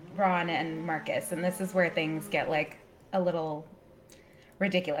Ron and Marcus, and this is where things get like a little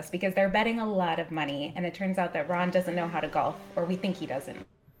ridiculous because they're betting a lot of money, and it turns out that Ron doesn't know how to golf, or we think he doesn't.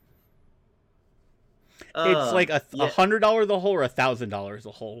 It's like $100 a hole or $1,000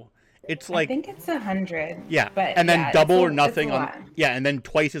 a hole, It's I like think it's 100. yeah, but and then yeah, double or it's a nothing on lot. and then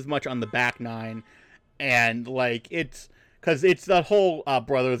twice as much on the back nine, and like it's because it's that whole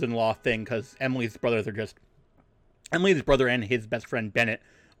brothers-in-law thing. Because Emily's brother and his best friend Bennett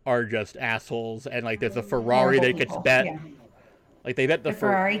are just assholes, and like there's a Ferrari Horrible that gets people. bet. Yeah. Like they bet The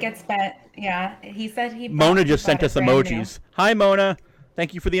Ferrari gets bet. Yeah, he said Mona just sent bought us it brand emojis. Hi Mona,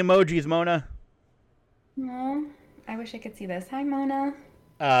 thank you for the emojis, Mona. new. Aw, I wish I could see this. Hi, Mona.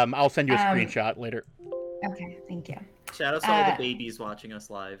 I'll send you a screenshot later. Okay, thank you. Shout out to all the babies watching us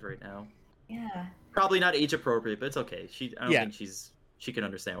live right now. Yeah. Probably not age appropriate, but it's okay. I don't think she can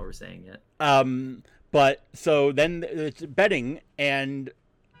understand what we're saying yet. But so then it's betting and.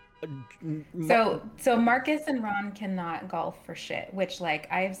 So Marcus and Ron cannot golf for shit, which like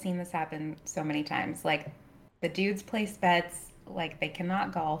I have seen this happen so many times. Like the dudes place bets, like they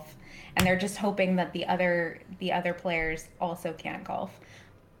cannot golf, and they're just hoping that the other players also can't golf.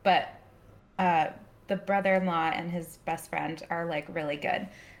 But the brother-in-law and his best friend are like really good.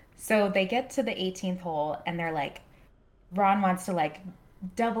 So they get to the 18th hole and they're like, Ron wants to like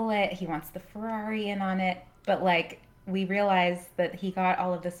double it. He wants the Ferrari in on it, but like we realize that he got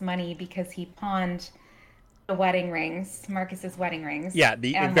all of this money because he pawned the wedding rings, Marcus's wedding rings. Yeah,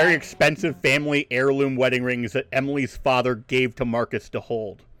 the and, very like, expensive family heirloom wedding rings that Emily's father gave to Marcus to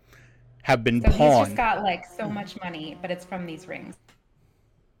hold have been so pawned. he's just got like so much money, but it's from these rings.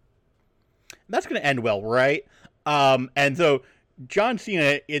 That's going to end well, right? And so John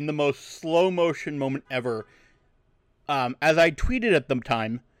Cena, in the most slow motion moment ever, as I tweeted at the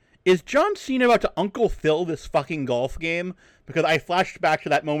time, is John Cena about to Uncle Phil this fucking golf game? Because I flashed back to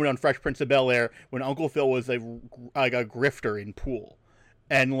that moment on Fresh Prince of Bel-Air when Uncle Phil was like a grifter in pool.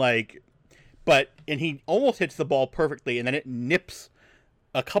 And he almost hits the ball perfectly, and then it nips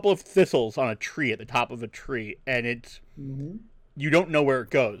a couple of thistles on a tree at the top of a tree, and it's you don't know where it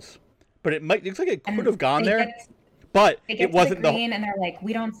goes. But it looks like it could have gone there. But They get it wasn't to the green and they're like,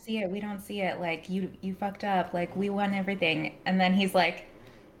 we don't see it. Like you fucked up. Like we won everything. And then he's like,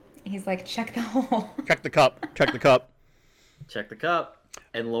 check the hole. Check the cup. Check the cup.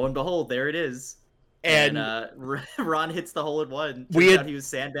 And lo and behold, there it is. And Ron hits the hole in one. Turns out he was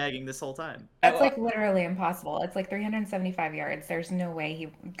sandbagging this whole time. That's like literally impossible. It's like 375 yards. There's no way he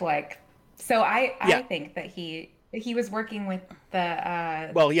like. So I think that he was working with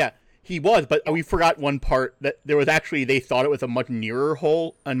the. Well, yeah. He was, but we forgot one part that there was actually, they thought it was a much nearer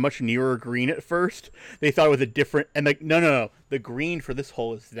hole and much nearer green at first. They thought it was a different, and like, no, the green for this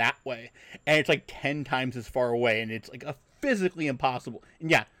hole is that way. And it's like 10 times as far away, and it's like a physically impossible.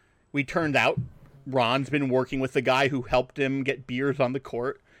 And yeah, we turned out Ron's been working with the guy who helped him get beers on the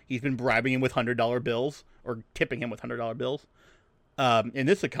court. He's been bribing him with $100 bills, or tipping him with $100 bills. In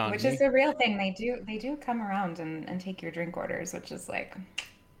this economy. Which is a real thing. They do come around and take your drink orders, which is like...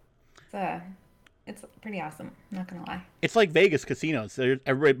 It's pretty awesome. I'm not gonna lie. It's like Vegas casinos.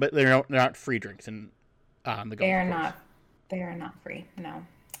 But they're not free drinks in the golf course. They are not free. No,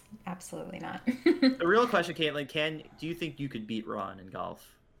 absolutely not. The real question, Caitlin, do you think you could beat Ron in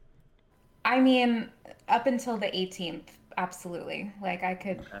golf? I mean, up until the 18th, absolutely. Like I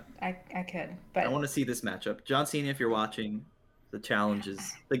could, okay. I could. But I want to see this matchup. John Cena, if you're watching, the challenge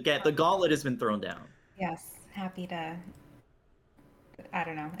is the gauntlet has been thrown down. Yes, happy to. I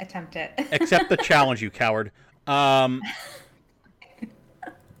don't know. Attempt it. Accept the challenge, you coward. Done.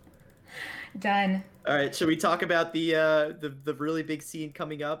 All right. Should we talk about the really big scene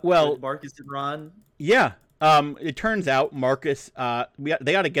coming up? Well, with Marcus and Ron. Yeah. It turns out Marcus.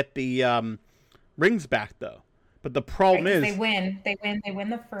 They got to get the rings back though. But the problem is they win. They win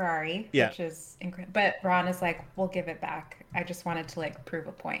the Ferrari, which is incredible. But Ron is like, "We'll give it back. I just wanted to like prove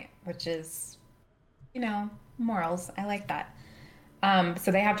a point," which is, morals. I like that. So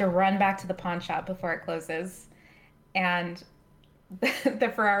they have to run back to the pawn shop before it closes. And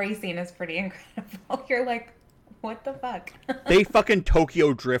the Ferrari scene is pretty incredible. You're like, what the fuck? They fucking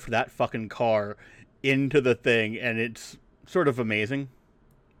Tokyo drift that fucking car into the thing, and it's sort of amazing.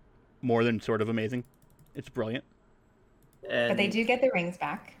 More than sort of amazing. It's brilliant. But they do get the rings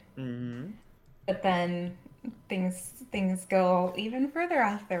back. Mm-hmm. But then things go even further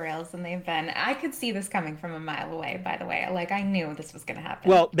off the rails than they've been. I could see this coming from a mile away, by the way. Like, I knew this was going to happen.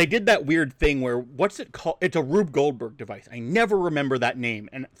 Well, they did that weird thing where, what's it called? It's a Rube Goldberg device. I never remember that name.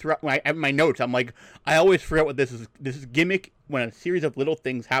 And throughout my notes, I'm like, I always forget what this is. This is gimmick when a series of little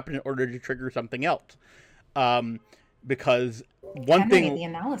things happen in order to trigger something else. Because one thing... the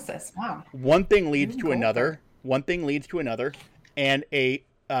analysis, wow. One thing leads to another. One thing leads to another. And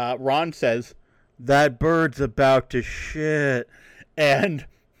Ron says... that bird's about to shit. And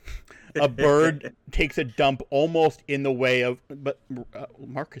a bird takes a dump almost in the way of, but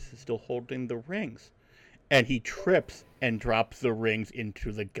Marcus is still holding the rings, and he trips and drops the rings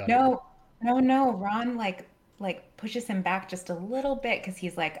into the gutter. No. Ron like pushes him back just a little bit because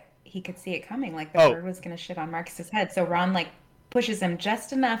he's like he could see it coming, like the bird was gonna shit on Marcus's head. So Ron like pushes him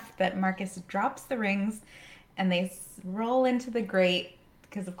just enough that Marcus drops the rings, and they roll into the grate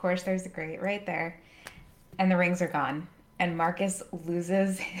because of course there's a grate right there, and the rings are gone. And Marcus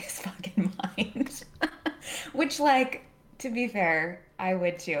loses his fucking mind. Which, like, to be fair, I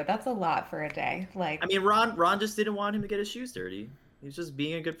would too. That's a lot for a day. Like, I mean, Ron just didn't want him to get his shoes dirty. He's just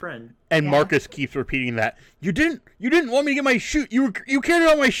being a good friend. And Marcus keeps repeating that. You didn't want me to get my shoe. You cared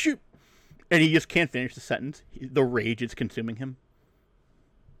about my shoe. And he just can't finish the sentence. The rage is consuming him.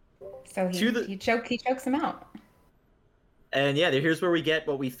 So he chokes him out. And yeah, here's where we get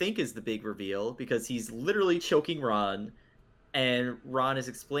what we think is the big reveal, because he's literally choking Ron. And Ron is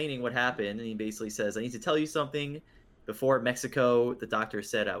explaining what happened, and he basically says, I need to tell you something. Before Mexico, the doctor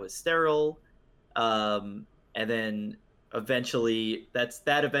said I was sterile. And then eventually, that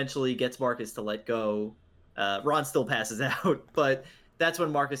eventually gets Marcus to let go. Ron still passes out, but that's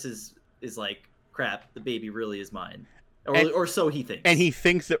when Marcus is like, crap, the baby really is mine. Or so he thinks. And he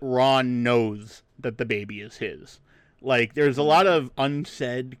thinks that Ron knows that the baby is his. Like, there's a lot of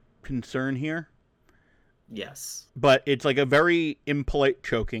unsaid concern here. Yes. But it's like a very impolite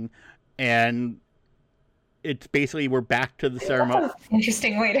choking, and it's basically we're back to the ceremony. That's an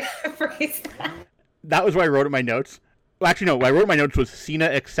interesting way to phrase that. That was what I wrote in my notes. Well, actually, no, what I wrote in my notes was Cena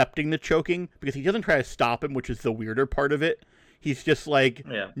accepting the choking, because he doesn't try to stop him, which is the weirder part of it. He's just like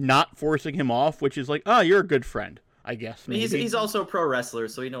not forcing him off, which is like, oh, you're a good friend, I guess. Maybe. He's also a pro wrestler,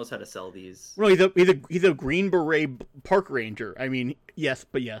 so he knows how to sell these. Well, he's a Green Beret park ranger. I mean, yes,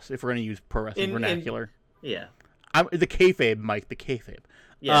 if we're gonna use pro wrestling vernacular. Yeah. The kayfabe, Mike, the kayfabe.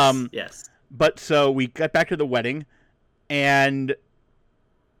 Yes, yes. But so we got back to the wedding, and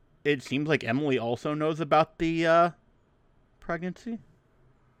it seems like Emily also knows about the pregnancy.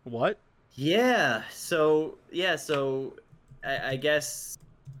 What? Yeah. So I guess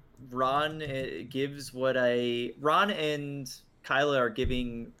Ron gives Ron and Kyla are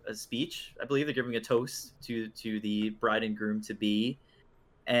giving a speech. I believe they're giving a toast to the bride and groom to be.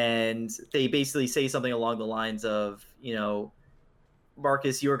 And they basically say something along the lines of, you know,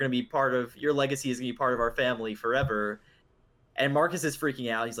 Marcus, your legacy is going to be part of our family forever. And Marcus is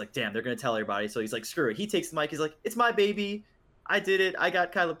freaking out. He's like, damn, they're going to tell everybody. So he's like, screw it. He takes the mic. He's like, it's my baby. I did it. I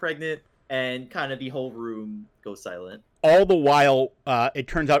got Kyla pregnant. And kind of the whole room goes silent. All the while, it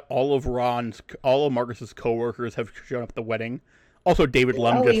turns out all of Marcus's coworkers have shown up at the wedding. Also, David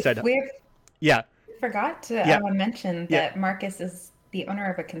Lum just said, yeah. Forgot to mention that Marcus is the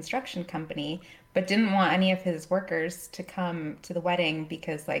owner of a construction company, but didn't want any of his workers to come to the wedding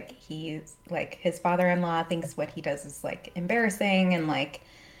because like he's like his father-in-law thinks what he does is like embarrassing, and like,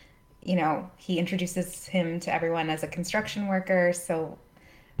 you know, he introduces him to everyone as a construction worker. So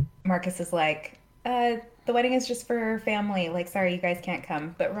Marcus is like, the wedding is just for family, like, sorry, you guys can't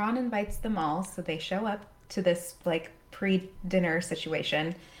come. But Ron invites them all, so they show up to this like pre-dinner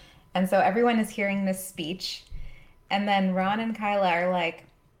situation, and so everyone is hearing this speech. And then Ron and Kyla are like,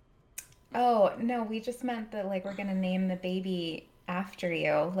 oh, no, we just meant that, like, we're going to name the baby after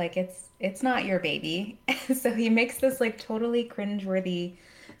you. Like, it's not your baby. So he makes this, like, totally cringeworthy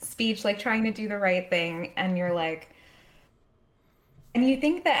speech, like, trying to do the right thing. And you're like... And you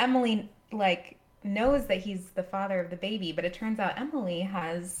think that Emily, like, knows that he's the father of the baby, but it turns out Emily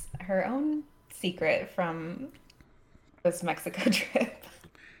has her own secret from this Mexico trip.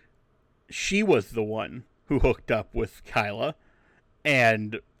 She was the one who hooked up with Kyla,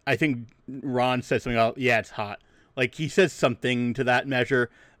 and I think Ron says something about, yeah, it's hot. Like, he says something to that measure,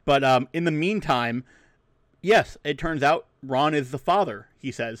 but in the meantime, yes, it turns out Ron is the father,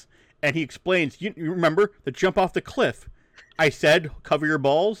 he says, and he explains, you remember the jump off the cliff? I said, cover your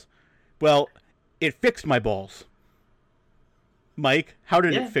balls? Well, it fixed my balls. Mike, how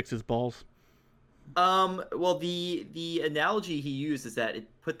did it fix his balls? Well, the analogy he used is that it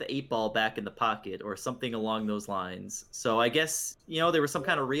put the 8-ball back in the pocket or something along those lines. So I guess, you know, there was some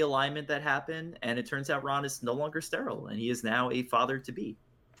kind of realignment that happened, and it turns out Ron is no longer sterile, and he is now a father-to-be.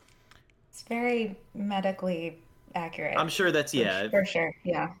 It's very medically accurate. I'm sure that's, For sure,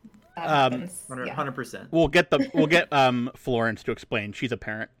 yeah. 100%. We'll get Florence to explain. She's a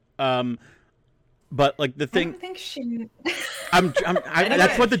parent. But like the thing, I don't think she.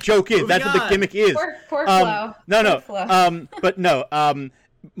 That's what the joke is. That's what the gimmick is. Poor Flo. No. But no.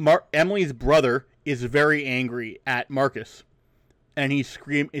 Emily's brother is very angry at Marcus, and he's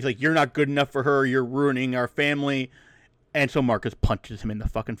like, "You're not good enough for her. You're ruining our family." And so Marcus punches him in the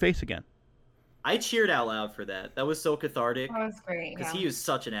fucking face again. I cheered out loud for that. That was so cathartic. That was great. Because he was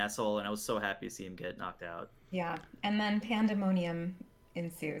such an asshole, and I was so happy to see him get knocked out. Yeah, and then pandemonium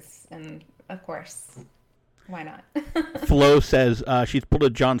ensues, and of course, why not? Flo says she's pulled a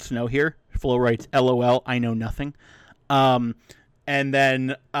Jon Snow here. Flo writes, "LOL, I know nothing." And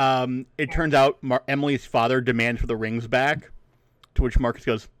then it turns out Emily's father demands for the rings back, to which Marcus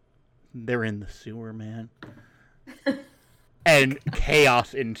goes, "They're in the sewer, man." And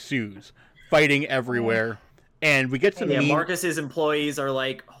chaos ensues, fighting everywhere, and we get some. Yeah, Marcus's employees are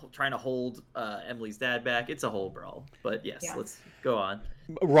like trying to hold Emily's dad back. It's a whole brawl. But yes, let's go on.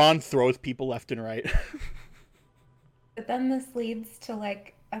 Ron throws people left and right. But then this leads to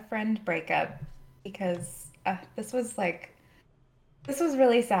like a friend breakup, because this was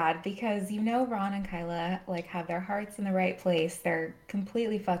really sad, because Ron and Kyla like have their hearts in the right place. They're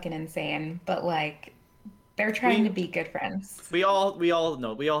completely fucking insane, but like they're trying to be good friends. We all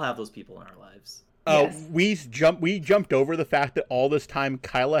know, we all have those people in our lives. Yes. We jumped over the fact that all this time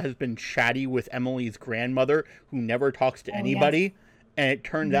Kyla has been chatty with Emily's grandmother, who never talks to anybody. Yes. And it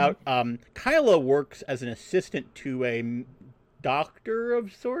turned out Kyla works as an assistant to a doctor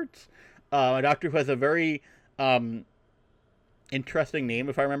of sorts, a doctor who has a very interesting name,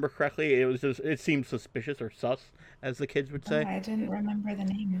 if I remember correctly. It seemed suspicious, or sus, as the kids would say. I didn't remember the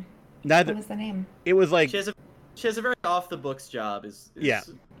name. What was the name? It was like she has a very off the books job. Is the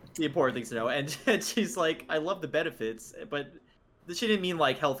important thing to know. And she's like, I love the benefits, but she didn't mean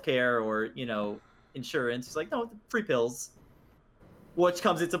like healthcare or insurance. She's like, no, free pills, which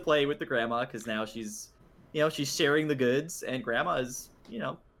comes into play with the grandma, because now she's sharing the goods, and grandma is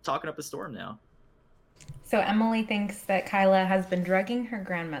talking up a storm now. So Emily thinks that Kyla has been drugging her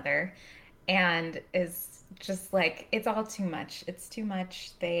grandmother, and is just like, it's all too much. It's too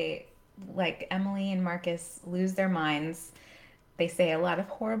much. Emily and Marcus lose their minds. They say a lot of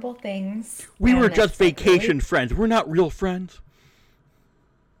horrible things. We were just vacation friends. We're not real friends.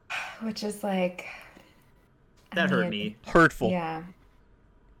 Which is like... That hurt me. Hurtful. Yeah.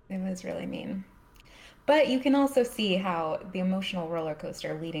 It was really mean. But you can also see how the emotional roller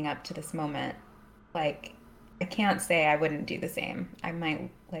coaster leading up to this moment, like, I can't say I wouldn't do the same. I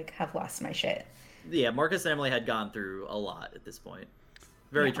might, have lost my shit. Yeah, Marcus and Emily had gone through a lot at this point.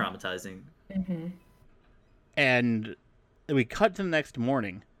 Very traumatizing. Mm-hmm. And we cut to the next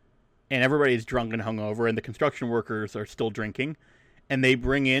morning, and everybody's drunk and hungover, and the construction workers are still drinking, and they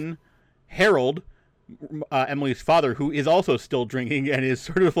bring in Harold, Emily's father, who is also still drinking and is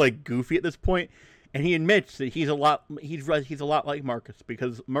sort of like goofy at this point, and he admits that he's a lot like Marcus,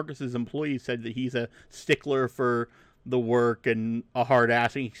 because Marcus's employees said that he's a stickler for the work and a hard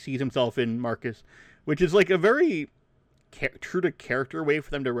ass, and he sees himself in Marcus, which is like a very true to character way for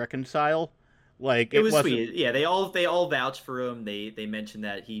them to reconcile. Like, it was sweet. Yeah, they all vouched for him. They mentioned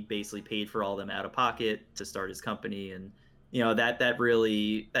that he basically paid for all of them out of pocket to start his company, and that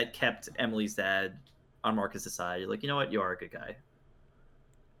really kept Emily's dad on Marcus's side. You're like, you know what, you are a good guy.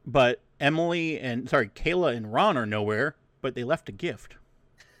 But Kayla and Ron are nowhere, but they left a gift.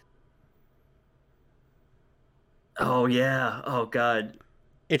 Oh yeah. Oh god.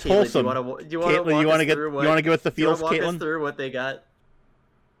 It's Caitlin, wholesome. Do you want to give us the feels, Caitlin? Caitlin? Us through what they got?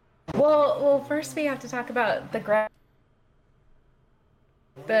 Well, first we have to talk about the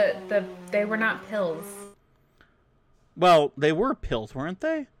they were not pills. Well, they were pills, weren't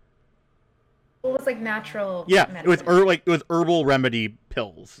they? It was like natural. Yeah, medicine. it was herbal remedy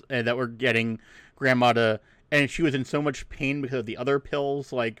pills that were getting Grandma to, and she was in so much pain because of the other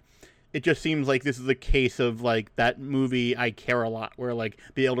pills. Like, it just seems like this is a case of like that movie I Care a Lot, where like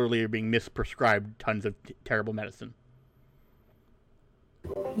the elderly are being misprescribed tons of terrible medicine.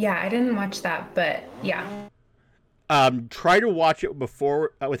 Yeah, I didn't watch that, but yeah. Try to watch it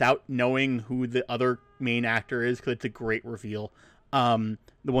before without knowing who the other main actor is, because it's a great reveal.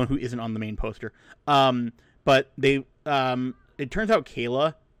 The one who isn't on the main poster. But they it turns out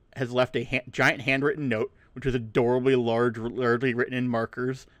Kayla has left a giant handwritten note, which was adorably largely written in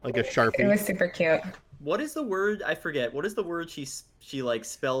markers, like a Sharpie. It was super cute. What is the word? I forget. What is the word she like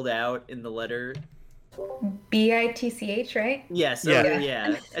spelled out in the letter? BITCH, right? Yes.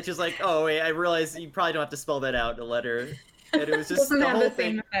 Yeah. It's just like, oh wait, I realize you probably don't have to spell that out in a letter. And it was just doesn't the have whole the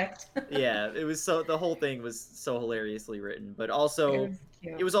thing. same effect. Yeah, the whole thing was so hilariously written, but also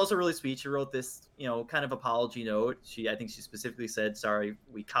it was also really sweet. She wrote this, kind of apology note. I think she specifically said, "Sorry,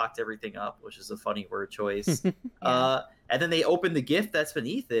 we cocked everything up," which is a funny word choice. Yeah. And then they opened the gift that's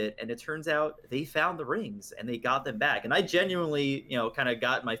beneath it, and it turns out they found the rings and they got them back. And I genuinely, kind of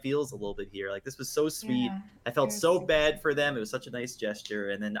got my feels a little bit here. Like, this was so sweet. Yeah, I felt so bad for them. It was such a nice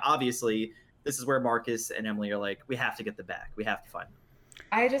gesture. And then obviously this is where Marcus and Emily are like, we have to get them back. We have to find them.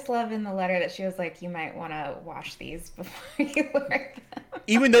 I just love in the letter that she was like, you might want to wash these before you wear them.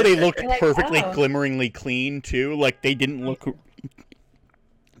 Even though they looked Like, perfectly oh. glimmeringly clean too, like they didn't look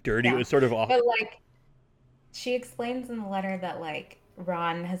dirty. Yeah. It was sort of off. But like, she explains in the letter that like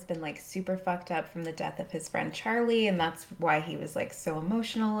Ron has been like super fucked up from the death of his friend Charlie, and that's why he was like so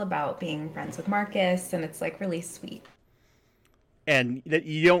emotional about being friends with Marcus, and it's like really sweet. And that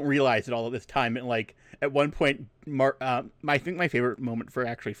you don't realize it all at this time. And like at one point, I think my favorite moment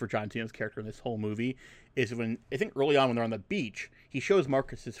for John Cena's character in this whole movie is when I think early on when they're on the beach, he shows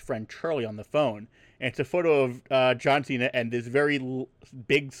Marcus's friend Charlie on the phone, and it's a photo of John Cena and this very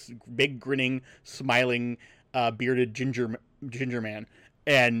big grinning, smiling, bearded ginger man,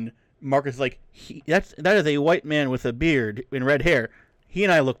 and Marcus is like, that is a white man with a beard and red hair. He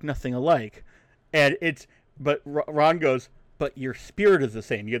and I look nothing alike, but Ron goes, but your spirit is the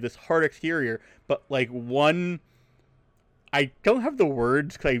same. You have this hard exterior, but like I don't have the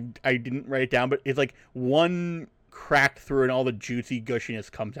words because I didn't write it down, but it's like one cracked through and all the juicy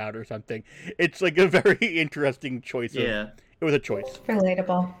gushiness comes out or something. It's like a very interesting choice. Yeah. It was a choice.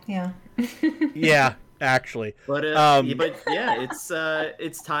 Relatable, yeah. Yeah, actually. But yeah,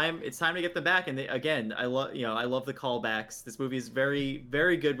 it's time to get them back. And again, I love the callbacks. This movie is very,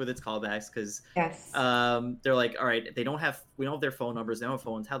 very good with its callbacks because yes. They're like, all right, we don't have their phone numbers, they don't have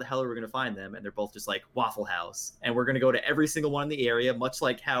phones. How the hell are we gonna find them? And they're both just like Waffle House, and we're gonna go to every single one in the area, much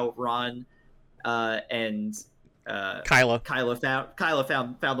like how Ron and Kyla found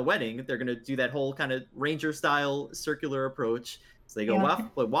the wedding. They're gonna do that whole kind of ranger style circular approach. So they go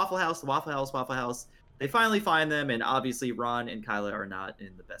Waffle House. They finally find them, and obviously Ron and Kyla are not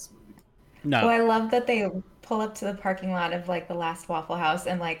in the best mood. No. Well, I love that they pull up to the parking lot of like the last Waffle House,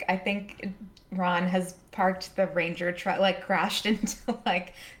 and like I think Ron has parked the Ranger truck, like crashed into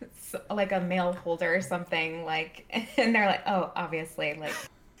like a mail holder or something, like, and they're like, oh, obviously, like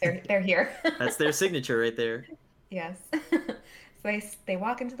they're here. That's their signature right there. Yes. So they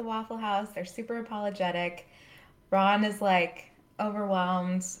walk into the Waffle House. They're super apologetic. Ron is like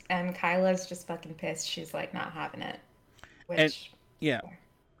overwhelmed, and Kyla's just fucking pissed. She's like not having it.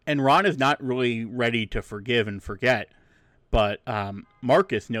 And Ron is not really ready to forgive and forget, but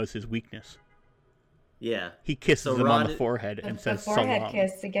Marcus knows his weakness. Yeah. He kisses him on the forehead and says, "So long." The forehead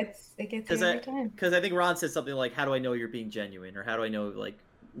kiss. It gets you every time. Because I think Ron said something like, "How do I know you're being genuine?" Or "How do I know, like,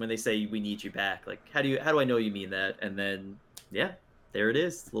 when they say we need you back, like how do I know you mean that?" And then yeah, there it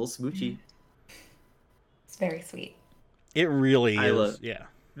is, a little smoochy. It's very sweet. It really is. Yeah.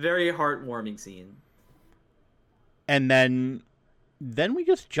 Very heartwarming scene. And then we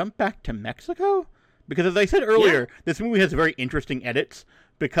just jump back to Mexico because, as I said earlier, this movie has very interesting edits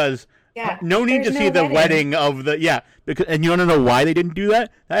because no need to see the wedding of because and you want to know why they didn't do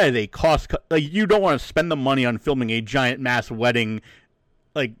that? That is a cost cut. Like, you don't want to spend the money on filming a giant mass wedding.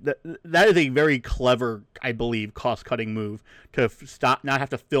 Like that is a very clever, I believe, cost-cutting move to not have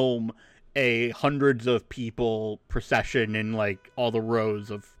to film a hundreds of people procession in like all the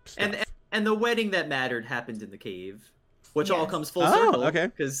rows of stuff. And the wedding that mattered happened in the cave, which all comes full circle. Okay.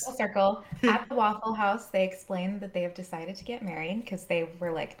 Full circle. At the Waffle House, they explained that they have decided to get married because they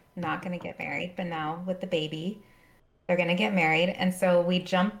were like not going to get married, but now with the baby, they're going to get married. And so we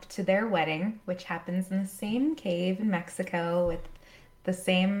jump to their wedding, which happens in the same cave in Mexico with the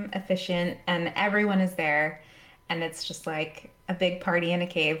same officiant, and everyone is there, and it's just like a big party in a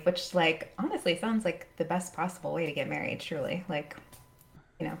cave, which like honestly sounds like the best possible way to get married. Truly, like,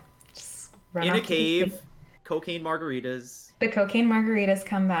 just run in a cave, cocaine margaritas. The cocaine margaritas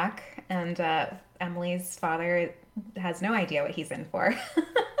come back, and Emily's father has no idea what he's in for.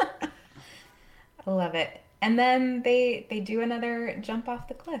 I love it. And then they do another jump off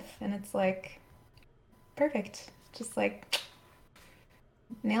the cliff, and it's like perfect, just like.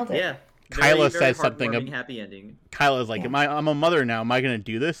 Nailed it. Yeah. Kyla says something. Happy ending. Kyla's like, I'm a mother now. Am I going to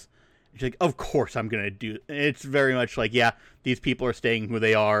do this? She's like, of course I'm going to do it. It's very much like, these people are staying who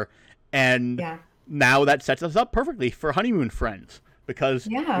they are. And now that sets us up perfectly for honeymoon friends. Because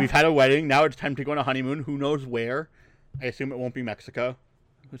we've had a wedding. Now it's time to go on a honeymoon. Who knows where? I assume it won't be Mexico.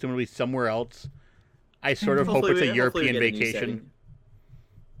 I assume it'll be somewhere else. I sort of hope it's a European vacation.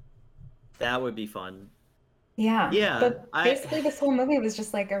 That would be fun. Yeah. But basically this whole movie was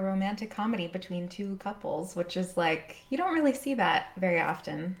just like a romantic comedy between two couples, which is like, you don't really see that very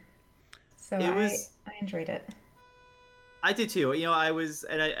often. So I enjoyed it. I did too.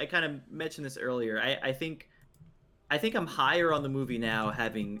 I kind of mentioned this earlier. I think I'm higher on the movie now,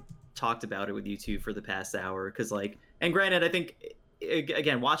 having talked about it with you two for the past hour. Because and granted, I think,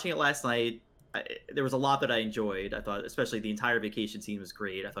 again, watching it last night, there was a lot that I enjoyed. I thought, especially the entire vacation scene was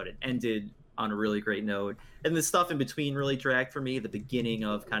great. I thought it ended on a really great note. And the stuff in between really dragged for me. The beginning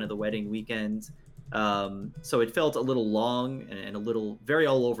of kind of the wedding weekend. So it felt a little long and a little very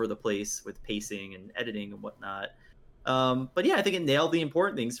all over the place with pacing and editing and whatnot. But yeah, I think it nailed the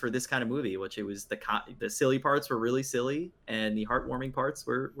important things for this kind of movie, which it was the silly parts were really silly and the heartwarming parts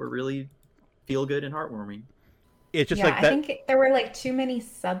were really feel good and heartwarming. It's just Yeah, like I that. think there were like too many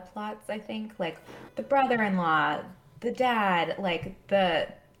subplots, I think, like the brother-in-law, the dad, like the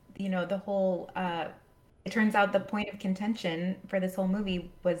whole it turns out the point of contention for this whole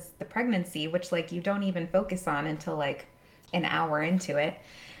movie was the pregnancy, which like you don't even focus on until like an hour into it.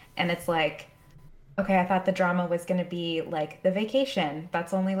 And it's like, okay, I thought the drama was going to be like the vacation.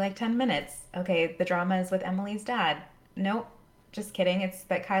 That's only like 10 minutes. Okay, the drama is with Emily's dad. Nope, just kidding. It's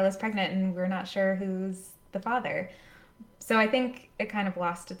that Kyla's pregnant and we're not sure who's the father. So I think it kind of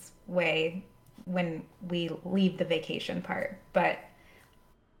lost its way when we leave the vacation part. But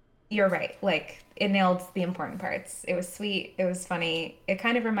you're right. Like it nailed the important parts. It was sweet. It was funny. It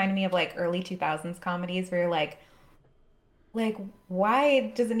kind of reminded me of like early 2000s comedies where you're like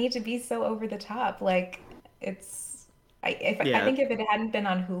why does it need to be so over the top? Like it's I Yeah, think if it hadn't been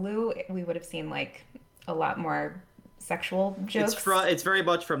on Hulu, we would have seen like a lot more sexual jokes. it's very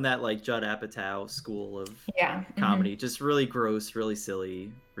much from that like Judd Apatow school of Yeah. comedy, just really gross, really silly,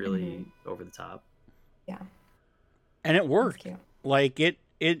 Hmm. really over the top. Yeah. And it That's worked. cute. Like it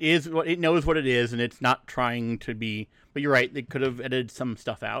is what it knows what it is, and it's not trying to be. But you're right; they could have edited some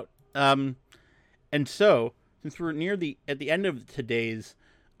stuff out. And so since we're near the at the end of today's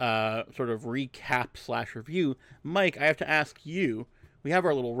sort of recap slash review, Mike, I have to ask you. We have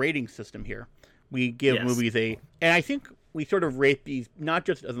our little rating system here. We give Yes. movies and I think we sort of rate these not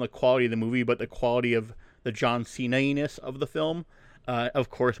just on the quality of the movie, but the quality of the John Cena-ness of the film. Of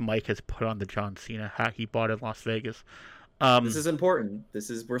course, Mike has put on the John Cena hat he bought in Las Vegas. This is important.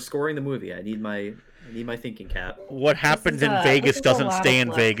 We're scoring the movie. I need my thinking cap. What happens in This Vegas is a doesn't lot stay of in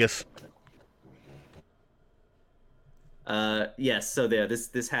love. Vegas. Yes, so there,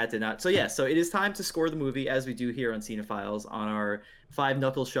 this had to not. So yeah, so it is time to score the movie as we do here on Cinephiles on our five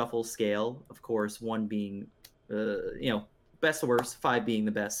knuckle shuffle scale. Of course, one being, best to worst, five being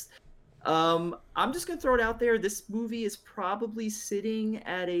the best. I'm just gonna throw it out there. This movie is probably sitting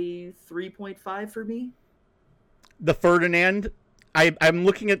at a 3.5 for me. The Ferdinand, I'm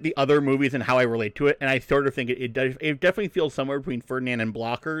looking at the other movies and how I relate to it, and I sort of think it definitely feels somewhere between Ferdinand and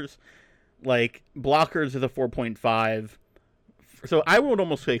Blockers. Like, Blockers is a 4.5. So I would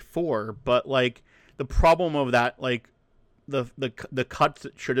almost say 4, but, like, the problem of that, like, the cuts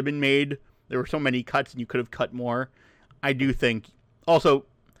that should have been made, there were so many cuts and you could have cut more. I do think, also,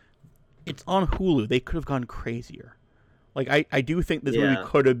 it's on Hulu. They could have gone crazier. Like, I do think this movie Yeah.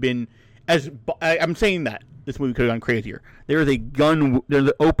 could have been, I'm saying that, this movie could have gone crazier. There's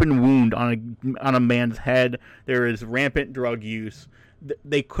an open wound on a man's head. There is rampant drug use.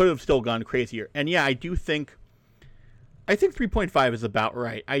 They could have still gone crazier. And yeah, I think 3.5 is about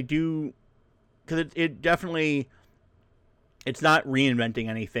right. I do, because it definitely, it's not reinventing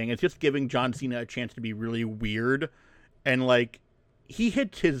anything. It's just giving John Cena a chance to be really weird. And, like, he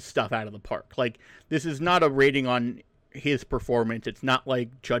hits his stuff out of the park. Like, this is not a rating on his performance. It's not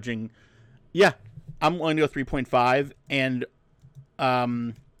like judging. Yeah, I'm going to go 3.5. And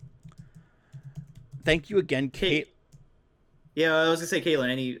thank you again, Kate. Yeah, I was gonna say,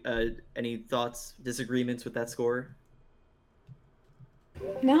 Caitlin, any thoughts, disagreements with that score?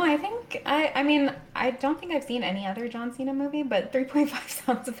 No, I mean I don't think I've seen any other John Cena movie, but 3.5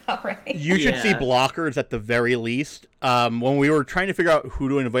 sounds about right. You should see Yeah. Blockers at the very least. When we were trying to figure out who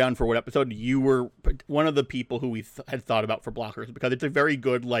to invite on for what episode, you were one of the people who we had thought about for Blockers, because it's a very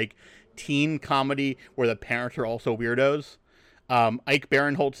good, like, teen comedy where the parents are also weirdos. Ike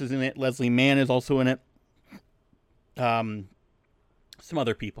Barinholtz is in it. Leslie Mann is also in it. Some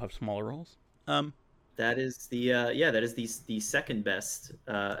other people have smaller roles. That is the second best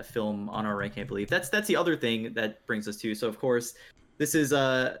film on our ranking, I believe. That's the other thing that brings us to. So of course, this is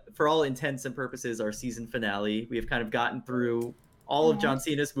for all intents and purposes our season finale. We have kind of gotten through all of John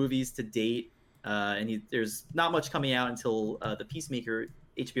Cena's movies to date, and there's not much coming out until the Peacemaker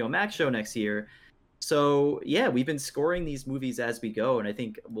HBO Max show next year. So yeah, we've been scoring these movies as we go, and I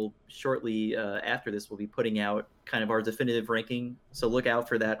think we'll shortly after this we'll be putting out kind of our definitive ranking. So look out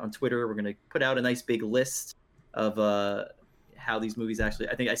for that on Twitter. We're gonna put out a nice big list of how these movies actually.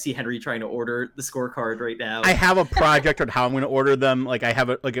 I think I see Henry trying to order the scorecard right now. I have a project on how I'm going to order them. Like, I have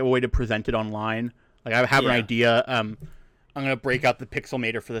a way to present it online. Like, I have an Yeah. idea. I'm going to break out the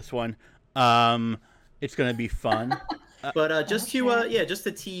Pixelmator for this one. It's going to be fun. But just Okay.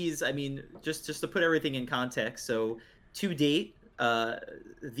 to tease, I mean, just to put everything in context. So to date,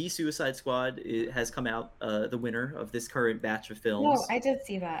 The Suicide Squad has come out the winner of this current batch of films. No, I did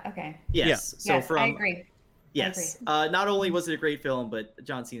see that. Okay. Yes. Yeah. Yes, I agree. Yes. Not only was it a great film, but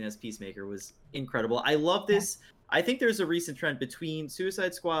John Cena's Peacemaker was incredible. I love this. Yeah. I think there's a recent trend between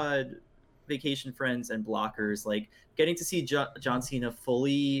Suicide Squad, Vacation Friends, and Blockers, like getting to see John Cena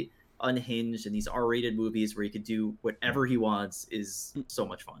fully unhinged in these R-rated movies where he could do whatever he wants is so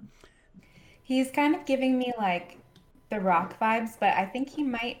much fun. He's kind of giving me like The Rock vibes, but I think he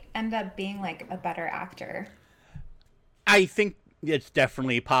might end up being like a better actor. I think it's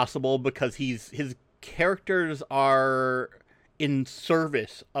definitely possible because his characters are in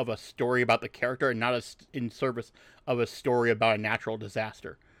service of a story about the character and not in service of a story about a natural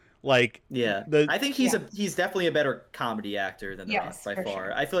disaster. Like, yeah, I think he's definitely a better comedy actor than The Rock by far.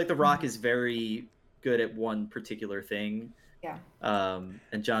 Sure. I feel like The Rock is very good at one particular thing. Yeah.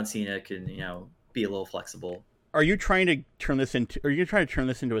 And John Cena can, be a little flexible. Are you trying to turn this into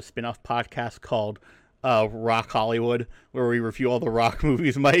a spin-off podcast called Rock Hollywood, where we review all the Rock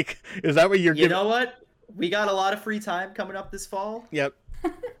movies, Mike? Is that what you're You know what? We got a lot of free time coming up this fall. Yep.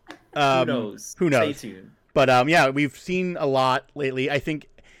 Who knows? Stay tuned. But yeah, we've seen a lot lately. I think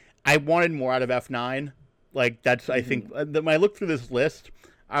I wanted more out of F9. Like, that's, I think, when I look through this list,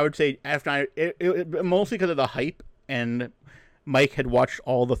 I would say F9, it mostly because of the hype, and Mike had watched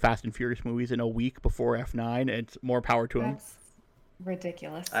all the Fast and Furious movies in a week before F9. It's more power to him. That's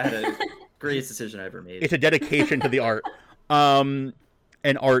ridiculous. I had a greatest decision I ever made. It's a dedication to the art.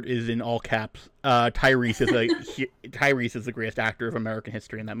 And art is in all caps. Tyrese is the greatest actor of American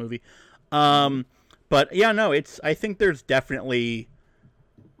history in that movie. But yeah, no, I think there's definitely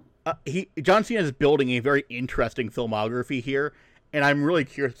John Cena is building a very interesting filmography here, and I'm really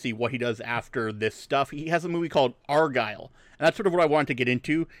curious to see what he does after this stuff. He has a movie called Argylle, and that's sort of what I wanted to get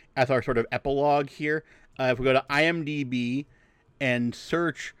into as our sort of epilogue here. If we go to IMDb and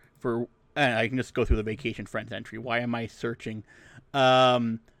search for, I can just go through the Vacation Friends entry. Why am I searching?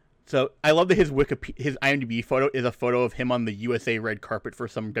 So I love that his IMDb photo is a photo of him on the USA red carpet for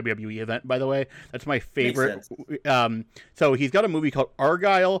some WWE event, by the way. That's my favorite. So he's got a movie called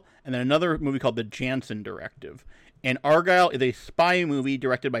Argylle and then another movie called The Jansen Directive. And Argylle is a spy movie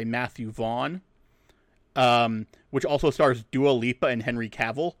directed by Matthew Vaughn, which also stars Dua Lipa and Henry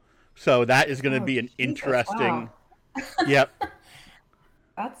Cavill. So that is going to be an interesting... Wow. Yep.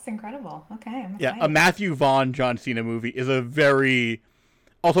 That's incredible. Okay. Yeah, a Matthew Vaughn John Cena movie is a very...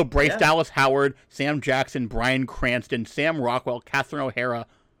 Also, Bryce Dallas Howard, Sam Jackson, Bryan Cranston, Sam Rockwell, Catherine O'Hara.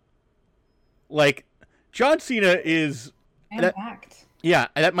 Like, John Cena is... Packed. Yeah,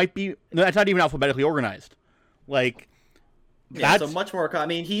 that might be... That's not even alphabetically organized. Like, so much more... I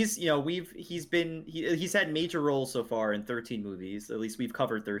mean, he's had major roles so far in 13 movies. At least we've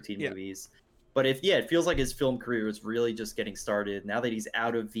covered 13 movies. But it feels like his film career is really just getting started now that he's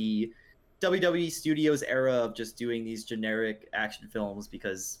out of the WWE Studios era of just doing these generic action films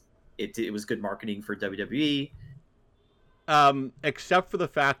because it was good marketing for WWE. Except for the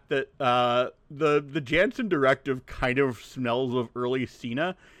fact that the Jansen Directive kind of smells of early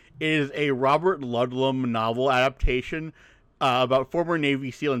Cena. It is a Robert Ludlum novel adaptation about former Navy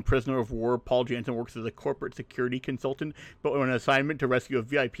SEAL and prisoner of war. Paul Jansen works as a corporate security consultant, but when an assignment to rescue a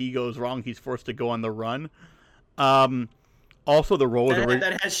VIP goes wrong, he's forced to go on the run. Also, the role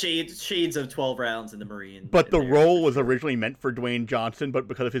that has shades of 12 Rounds in the Marine. But the role was originally meant for Dwayne Johnson, but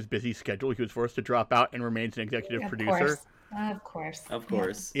because of his busy schedule, he was forced to drop out and remains an executive producer. Of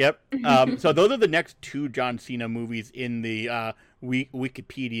course. Yep. So those are the next two John Cena movies in the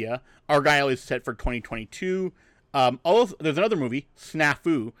Wikipedia. Argylle is set for 2022. There's another movie,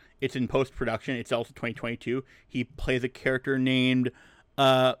 Snafu. It's in post-production. It's also 2022. He plays a character named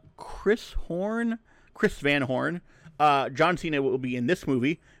Chris Van Horn. John Cena will be in this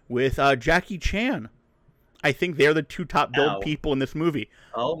movie with Jackie Chan. I think they're the two top billed people in this movie.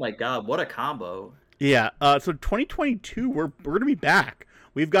 Oh my god, what a combo. Yeah, so 2022, we're going to be back.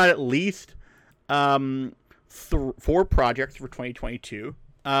 We've got at least 4 projects for 2022.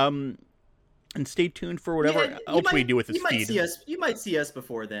 And stay tuned for whatever else we do with this feed. You might see us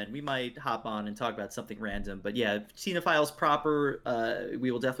before then. We might hop on and talk about something random. But yeah, Cinephiles proper,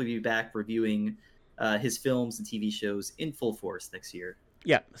 we will definitely be back reviewing his films and TV shows in full force next year.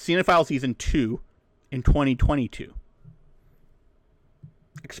 Yeah, Cinephile Season 2 in 2022.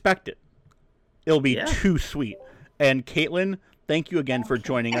 Expect it. It'll be too sweet. And Caitlin, thank you again for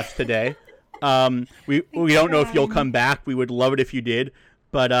joining us today. We don't know if you'll come back. We would love it if you did.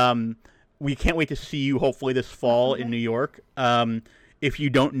 But we can't wait to see you hopefully this fall in New York. If you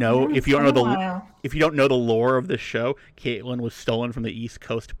don't know, if you don't know the lore of this show, Caitlin was stolen from the East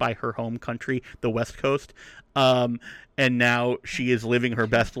Coast by her home country, the West Coast, and now she is living her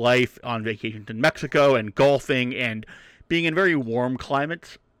best life on vacation in Mexico and golfing and being in very warm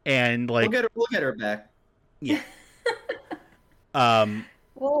climates. And like, we'll get her back. Yeah.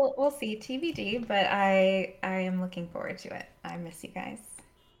 We'll see, TBD, but I am looking forward to it. I miss you guys.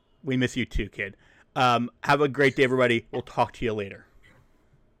 We miss you too, kid. Have a great day, everybody. We'll talk to you later.